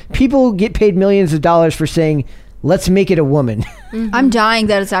 It says people get paid millions of dollars for saying, "Let's make it a woman." I'm dying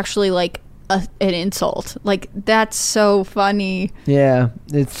that it's actually an insult. That's so funny. Yeah,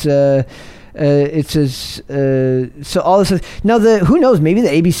 it's. It says so. All this. Now who knows? Maybe the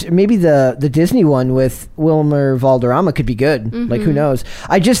ABC, maybe the Disney one with Wilmer Valderrama could be good. Who knows?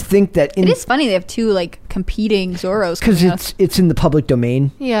 I just think that it is funny they have two competing Zorros because it's in the public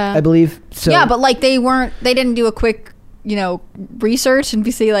domain. Yeah, I believe. So yeah, but they didn't do a quick research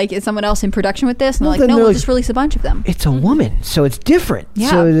and see like, is someone else in production with this? And Well, they're like, then no, they're we'll like, just release a bunch of them. It's a woman, so it's different. Yeah.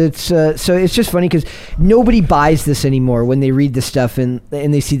 So it's just funny because nobody buys this anymore when they read the stuff and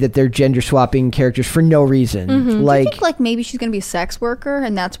they see that they're gender swapping characters for no reason. I think like maybe she's gonna be a sex worker,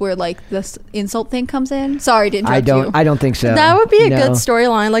 and that's where like this insult thing comes in. Sorry to interrupt you. I don't think so. That would be a No. good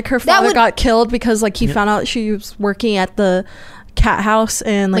storyline. Like her father got killed because like he found out she was working at the cat house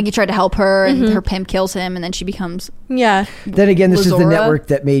and Like he tried to help her, and her pimp kills him, and then she becomes yeah. Then again, this is the Lazora. network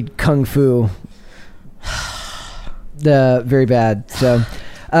that made Kung Fu very bad. So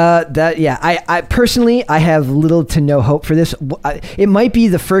I personally I have little to no hope for this. It might be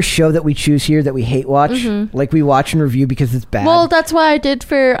the first show that we choose here that we hate watch, like we watch and review because it's bad. Well, that's what I did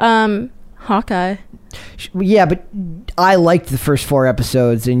for Hawkeye. Yeah, but I liked the first 4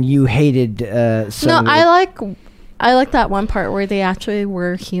 episodes, and you hated some. No, of it. I like that one part where they actually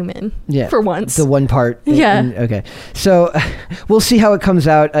were human. Yeah, for once. the one part. Yeah. Okay, so we'll see how it comes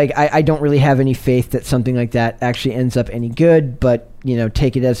out. Like I don't really have any faith that something like that actually ends up any good, but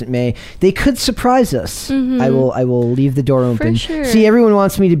take it as it may. They could surprise us. I will leave the door open. For sure. See, everyone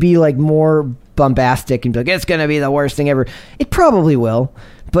wants me to be like more bombastic and be like, it's gonna be the worst thing ever. It probably will,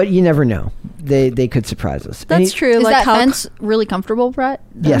 but you never know. They could surprise us. That's true. Is like that how fence really comfortable, Brett?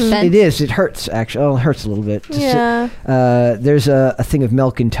 Yes, Fence? it is. It hurts, actually. Oh, it hurts a little bit. Yeah. There's a thing of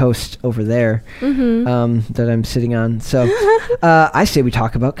milk and toast over there that I'm sitting on. So I say we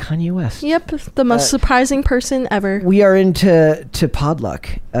talk about Kanye West. Yep, the most surprising person ever. We are into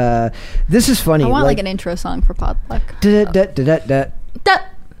Podluck. This is funny. I want like an intro song for Podluck. That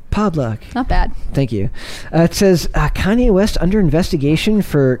Podluck. Not bad. Thank you. It says Kanye West under investigation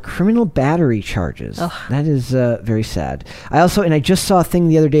for criminal battery charges. That is very sad. I just saw a thing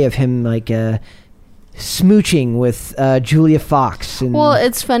the other day of him like smooching with Julia Fox. And well,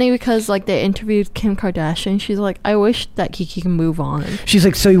 it's funny because like they interviewed Kim Kardashian. She's like, I wish that Kiki can move on. she's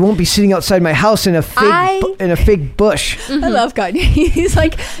like, so you won't be sitting outside my house in a fake bush. I love Kanye. He's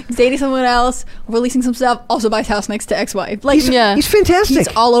like dating someone else, releasing some stuff, also buys house next to ex-wife. Like He's fantastic. he's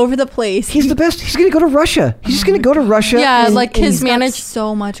all over the place. He's the best. He's gonna go to Russia. He's just gonna go to Russia. Yeah, and- like and his He's got manage.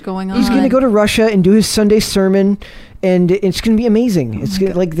 so much going on. He's gonna go to Russia and do his Sunday sermon, and it's gonna be amazing. It's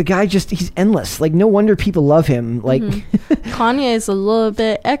gonna, like the guy he's endless. Like no wonder people love him. Like Kanye is a little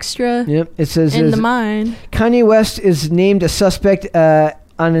bit extra yep. It says in the mind. Kanye West is named a suspect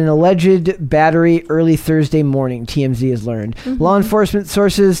on an alleged battery early Thursday morning. TMZ has learned. Law enforcement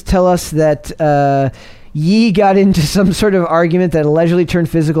sources tell us that Yee got into some sort of argument that allegedly turned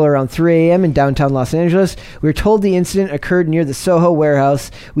physical around 3 a.m. in downtown Los Angeles. We were told the incident occurred near the Soho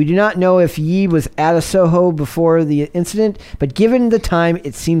warehouse. We do not know if Yee was at a Soho before the incident, but given the time,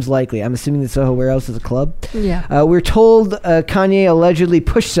 it seems likely. I'm assuming the Soho warehouse is a club. Yeah. We're told Kanye allegedly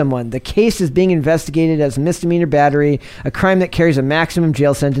pushed someone. The case is being investigated as misdemeanor battery, a crime that carries a maximum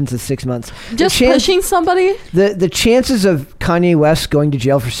jail sentence of 6 months. Just pushing somebody? The chances of Kanye West going to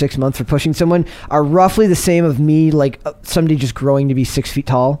jail for 6 months for pushing someone are roughly the same of me, like somebody just growing to be 6 feet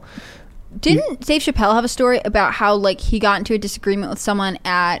tall. Didn't Dave Chappelle have a story about how like he got into a disagreement with someone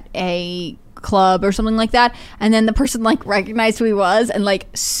at a club or something like that, and then the person like recognized who he was and like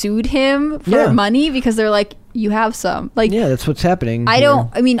sued him for money because they're like, you have some like yeah, that's what's happening.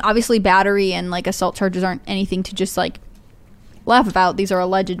 I mean, obviously battery and like assault charges aren't anything to just like laugh about. These are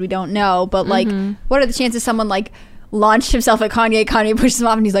alleged. We don't know, but like, what are the chances someone like launched himself at Kanye pushes him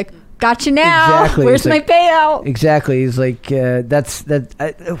off, and he's like, gotcha now. Exactly. Where's my Like, payout? Exactly. He's like,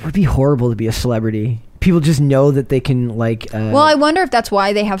 it would be horrible to be a celebrity. People just know that they can like. Well, I wonder if that's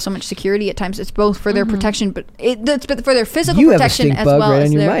why they have so much security at times. It's both for their protection, but it's for their physical you have a protection stink as bug well right as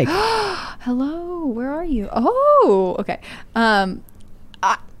on your their. mic. Hello, where are you? Oh, okay.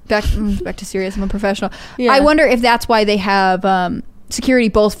 Back to serious. I'm a professional. Yeah. I wonder if that's why they have security,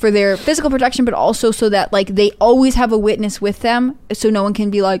 both for their physical protection, but also so that like they always have a witness with them, so no one can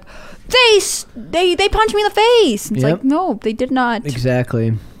be like, they punched me in the face. It's like, no, they did not.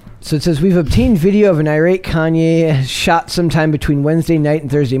 Exactly. So it says, we've obtained video of an irate Kanye shot sometime between Wednesday night and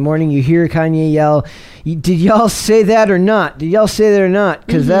Thursday morning. You hear Kanye yell, did y'all say that or not? Did y'all say that or not?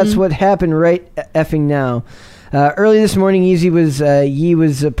 Because that's what happened right effing now. Early this morning, Yee was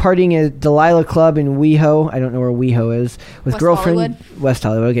partying at Delilah Club in WeHo. I don't know where WeHo is. With West girlfriend Hollywood? West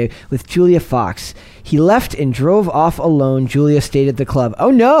Hollywood. Okay, with Julia Fox. He left and drove off alone. Julia stayed at the club. Oh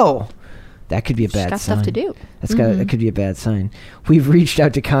no, that could be a bad sign. Got stuff to do. That could be a bad sign. We've reached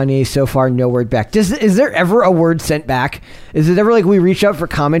out to Kanye. So far, no word back. Is there ever a word sent back? Is it ever like we reach out for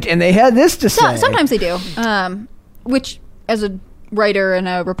comment and they had this to say? Sometimes they do. Which, as a writer and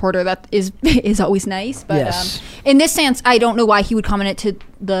a reporter, that is always nice. But Yes. In this sense, I don't know why he would comment it to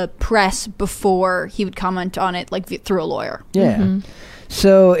the press before he would comment on it like through a lawyer. Yeah.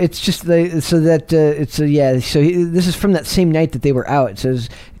 So it's just this is from that same night that they were out. It says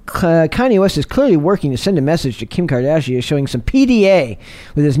Kanye West is clearly working to send a message to Kim Kardashian showing some PDA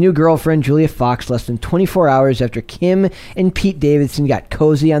with his new girlfriend Julia Fox less than 24 hours after Kim and Pete Davidson got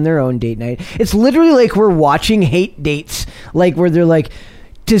cozy on their own date night. It's literally like we're watching hate dates, like where they're like,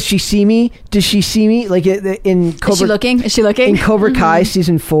 does she see me? Does she see me? Like in Cobra, Is she looking? In Cobra Kai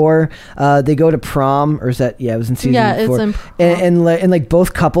season 4, they go to prom, or is that? Yeah, it was in season 4. It's in prom. And like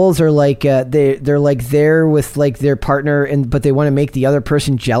both couples are like they're like there with like their partner, but they want to make the other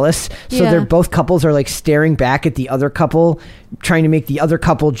person jealous. So they're both couples are like staring back at the other couple, trying to make the other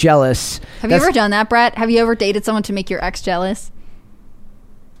couple jealous. Have you ever done that, Brett? Have you ever dated someone to make your ex jealous?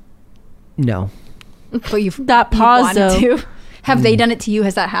 No. But That pause, wanted though. to. Have they done it to you?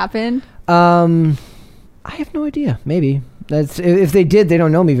 Has that happened? I have no idea. Maybe that's if they did, they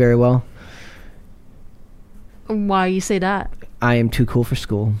don't know me very well. Why you say that? I am too cool for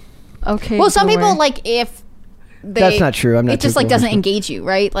school. Okay. Well, some don't people worry. like if That's not true. I'm not. It just too like cool for doesn't school. engage you,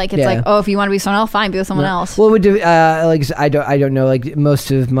 right? Like it's Yeah. like, oh, if you want to be with someone else, fine, be with someone else. Well, it would do, like I don't know. Like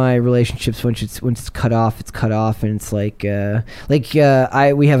most of my relationships, once it's cut off, it's cut off, and it's like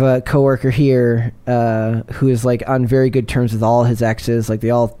we have a coworker here who is like on very good terms with all his exes. Like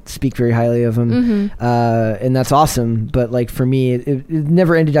they all speak very highly of him, and that's awesome. But like for me, it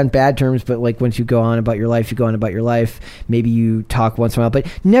never ended on bad terms. But like once you go on about your life, you go on about your life. Maybe you talk once in a while, but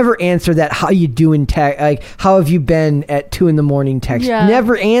never answer that how you doing text. Like how have you been at 2 a.m. text? Yeah.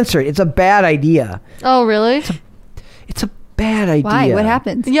 Never answer it. It's a bad idea. Oh, really? It's a bad idea. Why? What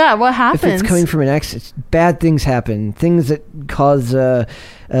happens? Yeah, what happens? If it's coming from an ex, bad things happen. Things that cause what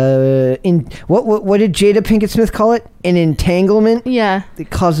did Jada Pinkett Smith call it? An entanglement. Yeah. It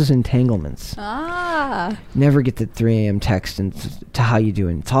causes entanglements. Ah. Never get the 3 a.m. text and to how you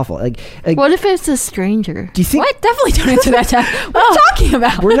doing. It's awful. Like What if it's a stranger? do you think? What? Definitely don't answer that time. What are you talking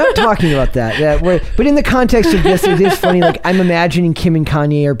about? We're not talking about that. But in the context of this, it is funny. Like I'm imagining Kim and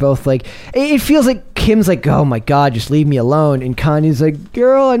Kanye are both like. It feels like Kim's like, oh my god, just leave me alone, and Kanye's like,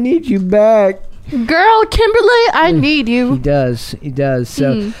 girl, I need you back. Girl, Kimberly, I need He you. does.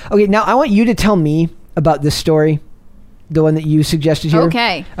 So okay, now I want you to tell me about this story, the one that you suggested here.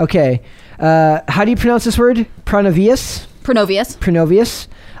 Okay. Okay. How do you pronounce this word? Pronovius. Pronovius.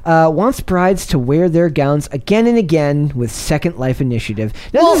 Wants brides to wear their gowns again and again with Second Life Initiative.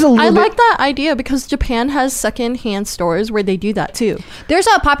 Now, this is a Well, little I bit, like that idea because Japan has second-hand stores where they do that too. There's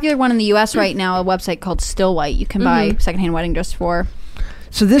a popular one in the U.S. right now, a website called Still White. You can buy secondhand wedding dress for.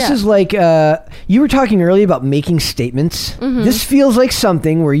 So this is like you were talking earlier about making statements. This feels like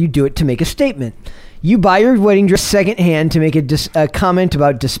something where you do it to make a statement. You buy your wedding dress secondhand to make a comment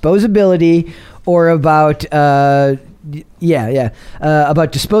about disposability or about about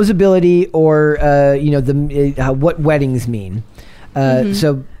disposability or what weddings mean.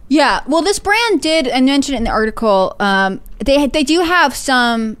 So Yeah. Well, this brand did, and mentioned it in the article. They do have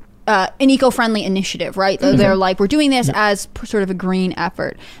some. An eco-friendly initiative, right? They're like, we're doing this as sort of a green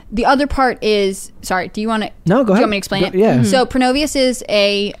effort. The other part is, sorry, do you want to? No, go ahead. Do you want me to explain it? Yeah. So Pronovius is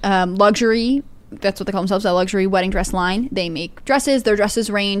a luxury. That's what they call themselves, a luxury wedding dress line. They make dresses. Their dresses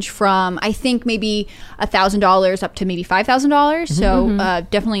range from, I think, maybe $1,000 up to maybe $5,000. So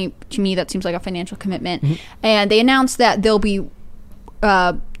definitely, to me, that seems like a financial commitment. And they announced that they'll be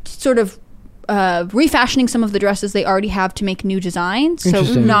sort of refashioning some of the dresses they already have to make new designs. So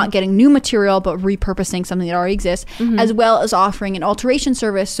not getting new material, but repurposing something that already exists, as well as offering an alteration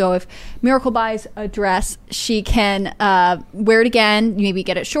service. So if Miracle buys a dress, she can wear it again, maybe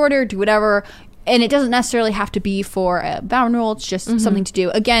get it shorter, do whatever. And it doesn't necessarily have to be for a vow renewal. It's just something to do.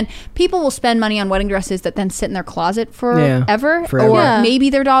 Again, people will spend money on wedding dresses that then sit in their closet forever. Or maybe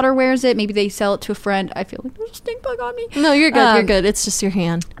their daughter wears it. Maybe they sell it to a friend. I feel like there's a stink bug on me. No, you're good. You're good. It's just your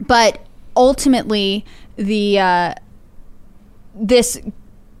hand. But ultimately, this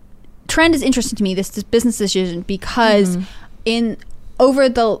trend is interesting to me, this business decision, because over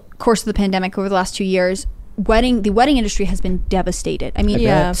the course of the pandemic, over the last 2 years, the wedding industry has been devastated. I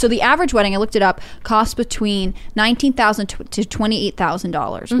mean, so the average wedding, I looked it up, costs between $19,000 to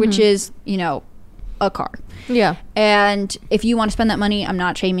 $28,000, which is, a car. Yeah. And if you want to spend that money, I'm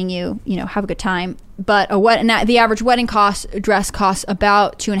not shaming you, have a good time. But the average wedding dress costs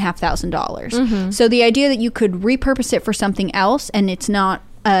about $2,500. So the idea that you could repurpose it for something else and it's not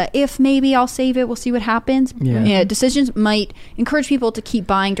if maybe I'll save it, we'll see what happens. Yeah. Decisions might encourage people to keep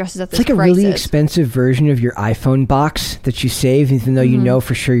buying dresses at this price. It's like a really expensive version of your iPhone box that you save, even though you know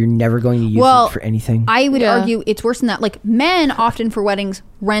for sure you're never going to use it for anything. I would argue it's worse than that. Like, men often for weddings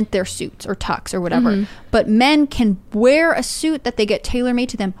rent their suits or tux or whatever, but men can wear a suit that they get tailor-made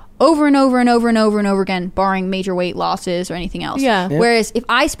to them over and over and over and over and over again, barring major weight losses or anything else. Yeah. Whereas if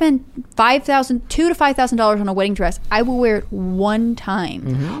I spend $2,000 to $5,000 on a wedding dress, I will wear it one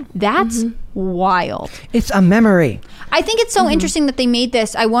time. That's wild. It's a memory. I think it's so interesting that they made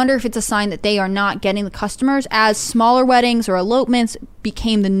this. I wonder if it's a sign that they are not getting the customers as smaller weddings or elopements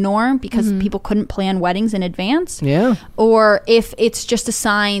became the norm because people couldn't plan weddings in advance. Yeah. Or if it's just a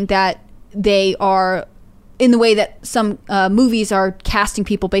sign that they are, in the way that some movies are casting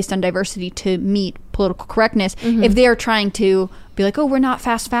people based on diversity to meet political correctness, if they're trying to be like, oh, we're not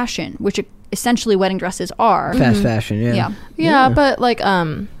fast fashion, which essentially wedding dresses are. Fast fashion, Yeah, but like,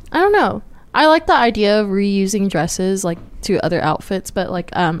 I don't know. I like the idea of reusing dresses like to other outfits, but like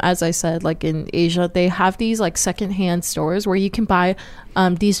as I said, like in Asia, they have these like secondhand stores where you can buy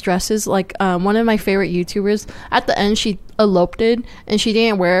these dresses. Like one of my favorite YouTubers, at the end she eloped and she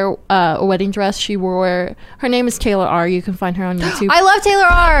didn't wear a wedding dress. She wore, her name is Taylor R. You can find her on YouTube. I love Taylor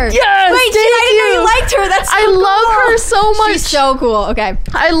R. Yes, wait, I didn't know you liked her. That's so I cool. love her so much. She's so cool. Okay,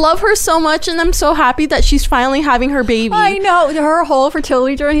 I love her so much, and I'm so happy that she's finally having her baby. I know, her whole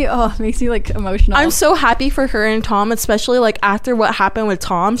fertility journey. Oh, it makes me like emotional. I'm so happy for her and Tom, especially like after what happened with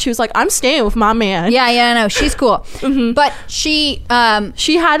Tom. She was like, I'm staying with my man. Yeah, no, she's cool. But she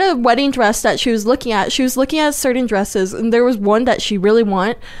had a wedding dress that she was looking at. She was looking at certain dresses, and there was one that she really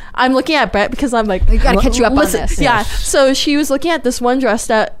wanted. I'm looking at Brett because I'm like, we gotta catch you up on this. Yeah. So she was looking at this one dress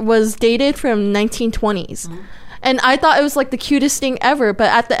that was dated from 1920s. And I thought it was like the cutest thing ever, but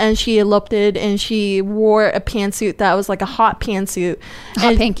at the end she eloped and she wore a pantsuit that was like a hot pantsuit.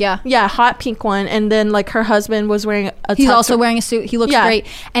 Hot pink, yeah. Yeah, hot pink one. And then like her husband was wearing a He's also wearing a suit. He looks great.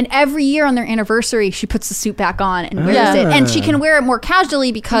 And every year on their anniversary, she puts the suit back on and wears it. And she can wear it more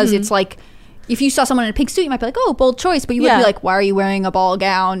casually because it's like, if you saw someone in a pink suit, you might be like, oh, bold choice. But you would be like, why are you wearing a ball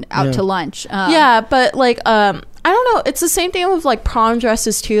gown out to lunch? But like, I don't know. It's the same thing with like prom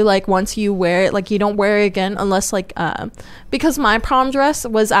dresses too. Like once you wear it, like you don't wear it again unless like, because my prom dress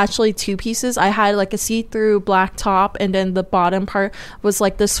was actually 2 pieces. I had like a see-through black top, and then the bottom part was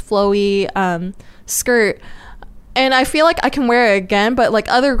like this flowy skirt. And I feel like I can wear it again, but like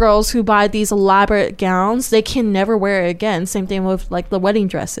other girls who buy these elaborate gowns, they can never wear it again. Same thing with like the wedding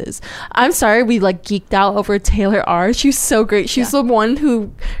dresses. I'm sorry we like geeked out over Taylor R. She's so great. She's the one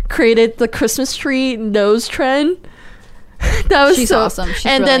who created the Christmas tree nose trend. That was She's awesome. She's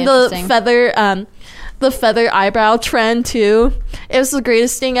and really then the feather eyebrow trend too. It was the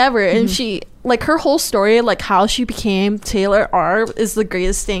greatest thing ever. And she, like, her whole story, like how she became Taylor R, is the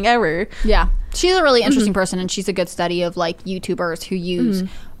greatest thing ever. Yeah. She's a really interesting person, and she's a good study of like YouTubers who use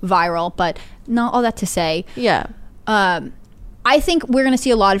viral, but not all that to say. Yeah. I think we're going to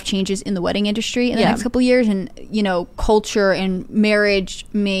see a lot of changes in the wedding industry in the next couple of years, and you know, culture and marriage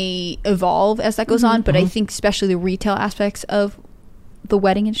may evolve as that goes on, but I think especially the retail aspects of the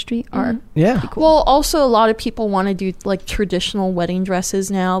wedding industry are pretty cool. Well, also a lot of people want to do like traditional wedding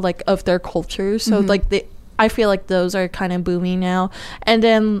dresses now, like of their culture, so like I feel like those are kind of booming now. And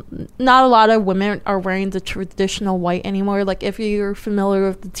then not a lot of women are wearing the traditional white anymore. Like if you're familiar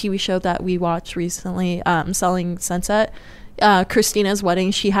with the TV show that we watched recently, Selling Sunset, Christina's wedding,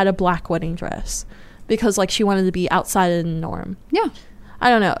 she had a black wedding dress because like she wanted to be outside of the norm. Yeah. I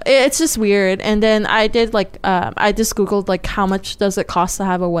don't know. It's just weird. And then I did like, I just Googled like how much does it cost to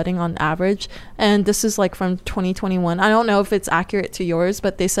have a wedding on average. And this is like from 2021. I don't know if it's accurate to yours,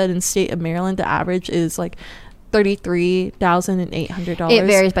 but they said in state of Maryland, the average is like $33,800. It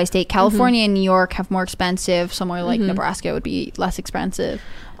varies by state. California and New York have more expensive. Somewhere like Nebraska would be less expensive.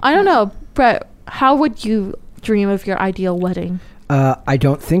 I don't know, Brett, how would you dream of your ideal wedding? I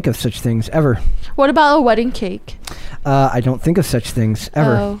don't think of such things ever. What about a wedding cake? I don't think of such things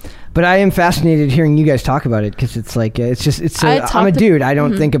ever. Oh. But I am fascinated hearing you guys talk about it because it's like I'm a dude. I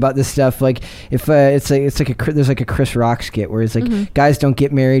don't think about this stuff. Like if there's like a Chris Rock skit where it's like guys don't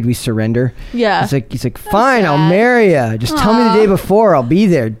get married, we surrender. Yeah, it's like he's like fine, I'll marry you. Just tell me the day before, I'll be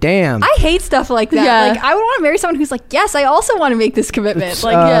there. Damn. I hate stuff like that. Yeah. Like I would want to marry someone who's like, yes, I also want to make this commitment. It's,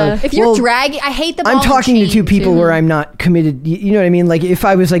 like if you're dragging, I hate the. I'm talking to two people where I'm not committed. You know what I mean? Like if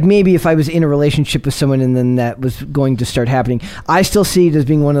I was like maybe if I was in a relationship with someone and then that was going to start happening, I still see it as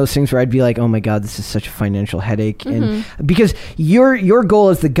being one of those things where I'd be like, oh my God, this is such a financial headache. And because your goal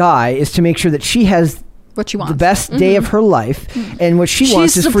as the guy is to make sure that she has what she wants. The best day of her life. And what she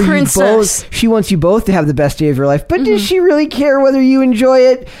wants is for you both. She wants you both to have the best day of your life. But does she really care whether you enjoy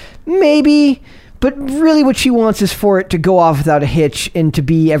it? Maybe. But really what she wants is for it to go off without a hitch and to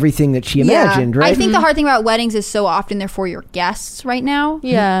be everything that she imagined, right? I think the hard thing about weddings is so often they're for your guests right now.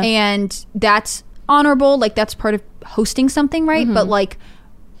 Yeah. And that's honorable. Like, that's part of hosting something, right? But, like,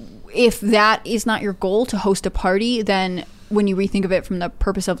 if that is not your goal to host a party, then when you rethink of it from the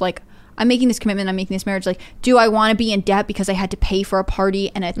purpose of, like, I'm making this commitment, I'm making this marriage, like, do I want to be in debt because I had to pay for a party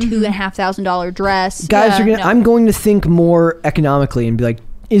and a $2,500 dress? Guys, I'm going to think more economically and be like,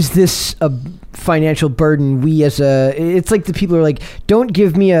 is this a financial burden? It's like the people who are like, don't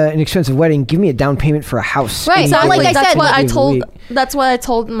give me an expensive wedding, give me a down payment for a house. Right. So like I said, that's what I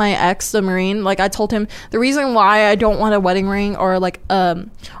told my ex, the Marine. Like, I told him the reason why I don't want a wedding ring or like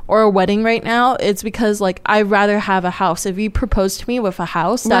or a wedding right now, it's because like I'd rather have a house. If you propose to me with a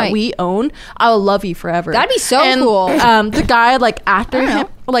house that we own, I will love you forever. That'd be so cool. The guy, like, after him,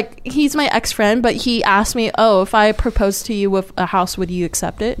 like, he's my ex-friend, but he asked me, oh, if I proposed to you with a house, would you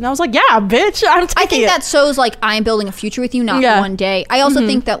accept it? And I was like, yeah, bitch, I'm taking it. I think that shows like I'm building a future with you, not one day. I also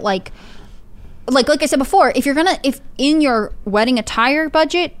think that like I said before, if in your wedding attire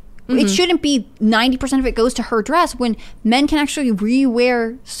budget, it shouldn't be 90% of it goes to her dress when men can actually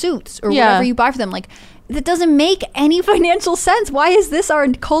re-wear suits or whatever you buy for them. Like, that doesn't make any financial sense. Why is this our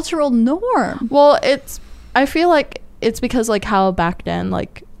cultural norm? Well, I feel like it's because like how back then,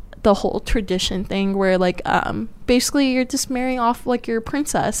 like, the whole tradition thing where like basically you're just marrying off like your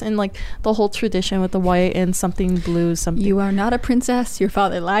princess, and like the whole tradition with the white and something blue, something. You are not a princess. Your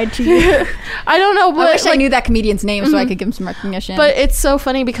father lied to you. I don't know, but I wish I knew that comedian's name so I could give him some recognition. But it's so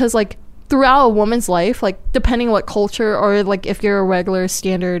funny because like throughout a woman's life, like depending what culture, or like if you're a regular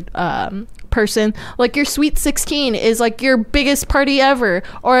standard person, like your sweet 16 is like your biggest party ever,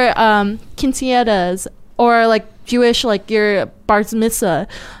 or quinceañeras, or like Jewish, like your bat mitzvah.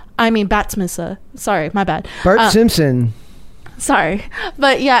 Sorry, my bad. Bart Simpson. Sorry.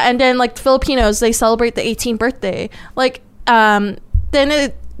 But yeah, and then like Filipinos, they celebrate the 18th birthday. Like, then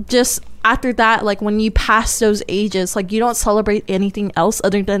it just, after that, like when you pass those ages, like you don't celebrate anything else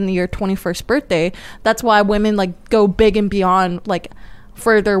other than your 21st birthday. That's why women like go big and beyond, like,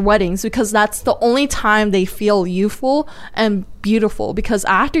 for their weddings, because that's the only time they feel youthful and beautiful. Because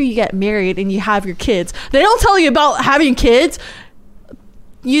after you get married and you have your kids, they don't tell you about having kids.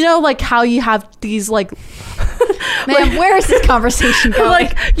 You know, like how you have these like man, like, where is this conversation going?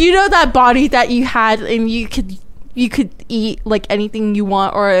 Like, you know, that body that you had, and you could eat like anything you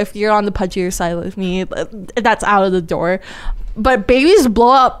want, or if you're on the pudgier side with me, that's out of the door. But babies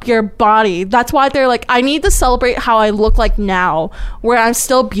blow up your body. That's why they're like, I need to celebrate how I look like now, where I'm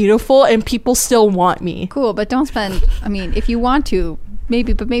still beautiful and people still want me. Cool, but don't spend, I mean, if you want to,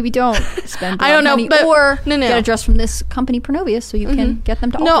 maybe don't spend I don't know, money, but or get a dress from this company, Pronovius, so you can get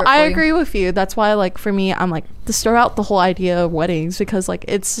them to alter it for I you. agree with you. That's why, like, for me, I'm like, to throw out the whole idea of weddings, because like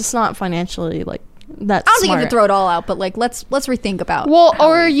it's just not financially like that. I don't think you have to throw it all out, but like let's rethink about. Well,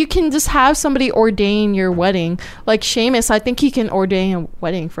 or you can just have somebody ordain your wedding, like Seamus. I think he can ordain a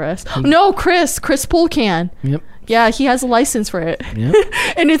wedding for us. No, Chris Poole can. Yep. Yeah, he has a license for it. Yep.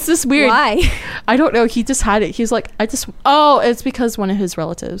 And it's this weird. Why? I don't know. He just had it. He's like, it's because one of his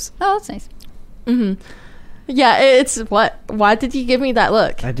relatives. Oh, that's nice. Mm-hmm. Yeah, it's what? Why did you give me that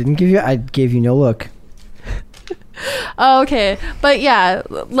look? I gave you no look. Oh, okay. But yeah,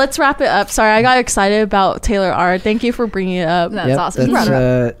 let's wrap it up. Sorry, I got excited about Taylor R. Thank you for bringing it up. That's awesome.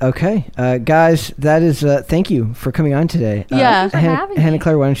 Okay. Guys, that is, thank you for coming on today. Yeah. Thanks for having me. Hannah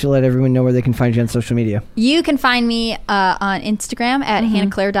Claire, why don't you let everyone know where they can find you on social media? You can find me on Instagram at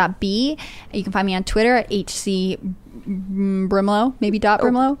hannahclaire.b. You can find me on Twitter at HC maybe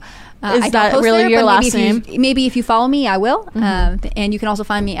 .Brimlow. Is that really your last name? Maybe if you follow me, I will. And you can also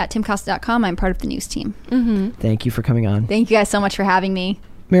find me at timcosta.com. I'm part of the news team. Thank you for coming on. Thank you guys so much for having me.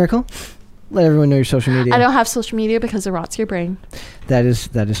 Miracle, let everyone know your social media. I don't have social media because it rots your brain. That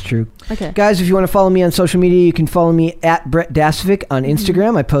is true. Okay. Guys, if you want to follow me on social media, you can follow me at Brett Dasovic on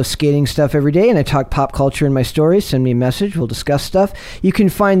Instagram. I post skating stuff every day, and I talk pop culture in my stories. Send me a message. We'll discuss stuff. You can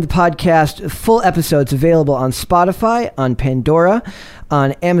find the podcast full episodes available on Spotify, on Pandora,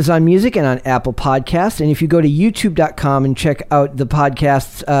 on Amazon Music, and on Apple Podcasts. And if you go to youtube.com and check out the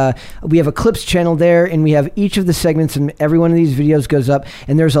podcasts, we have a clips channel there, and we have each of the segments, and every one of these videos goes up.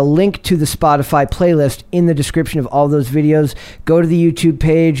 And there's a link to the Spotify playlist in the description of all those videos. Go to the YouTube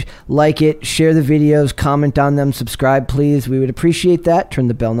page, like it, share the videos, comment on them, subscribe, please. We would appreciate that. Turn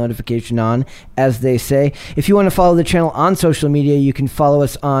the bell notification on, as they say. If you want to follow the channel on social media, you can follow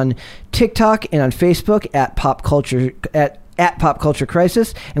us on TikTok and on Facebook at at Pop Culture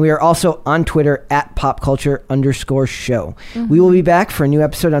Crisis, and we are also on Twitter at popculture_show. We will be back for a new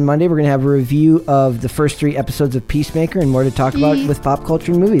episode on Monday. We're going to have a review of the first 3 episodes of Peacemaker and more to talk about with pop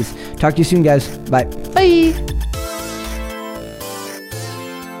culture and movies. Talk to you soon, guys. Bye. Bye.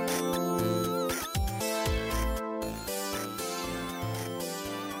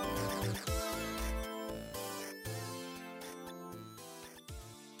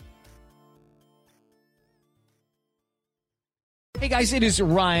 Hey guys, it is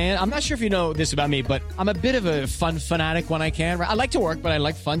Ryan. I'm not sure if you know this about me, but I'm a bit of a fun fanatic when I can. I like to work, but I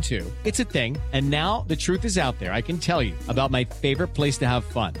like fun too. It's a thing. And now the truth is out there. I can tell you about my favorite place to have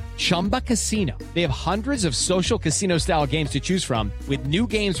fun. Chumba Casino. They have hundreds of social casino style games to choose from with new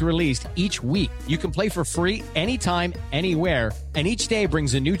games released each week. You can play for free anytime, anywhere. And each day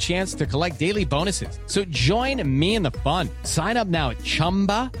brings a new chance to collect daily bonuses. So join me in the fun. Sign up now at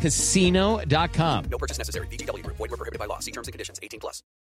ChumbaCasino.com. No purchase necessary. VGW Group. Void where prohibited by law. See terms and conditions. 18+.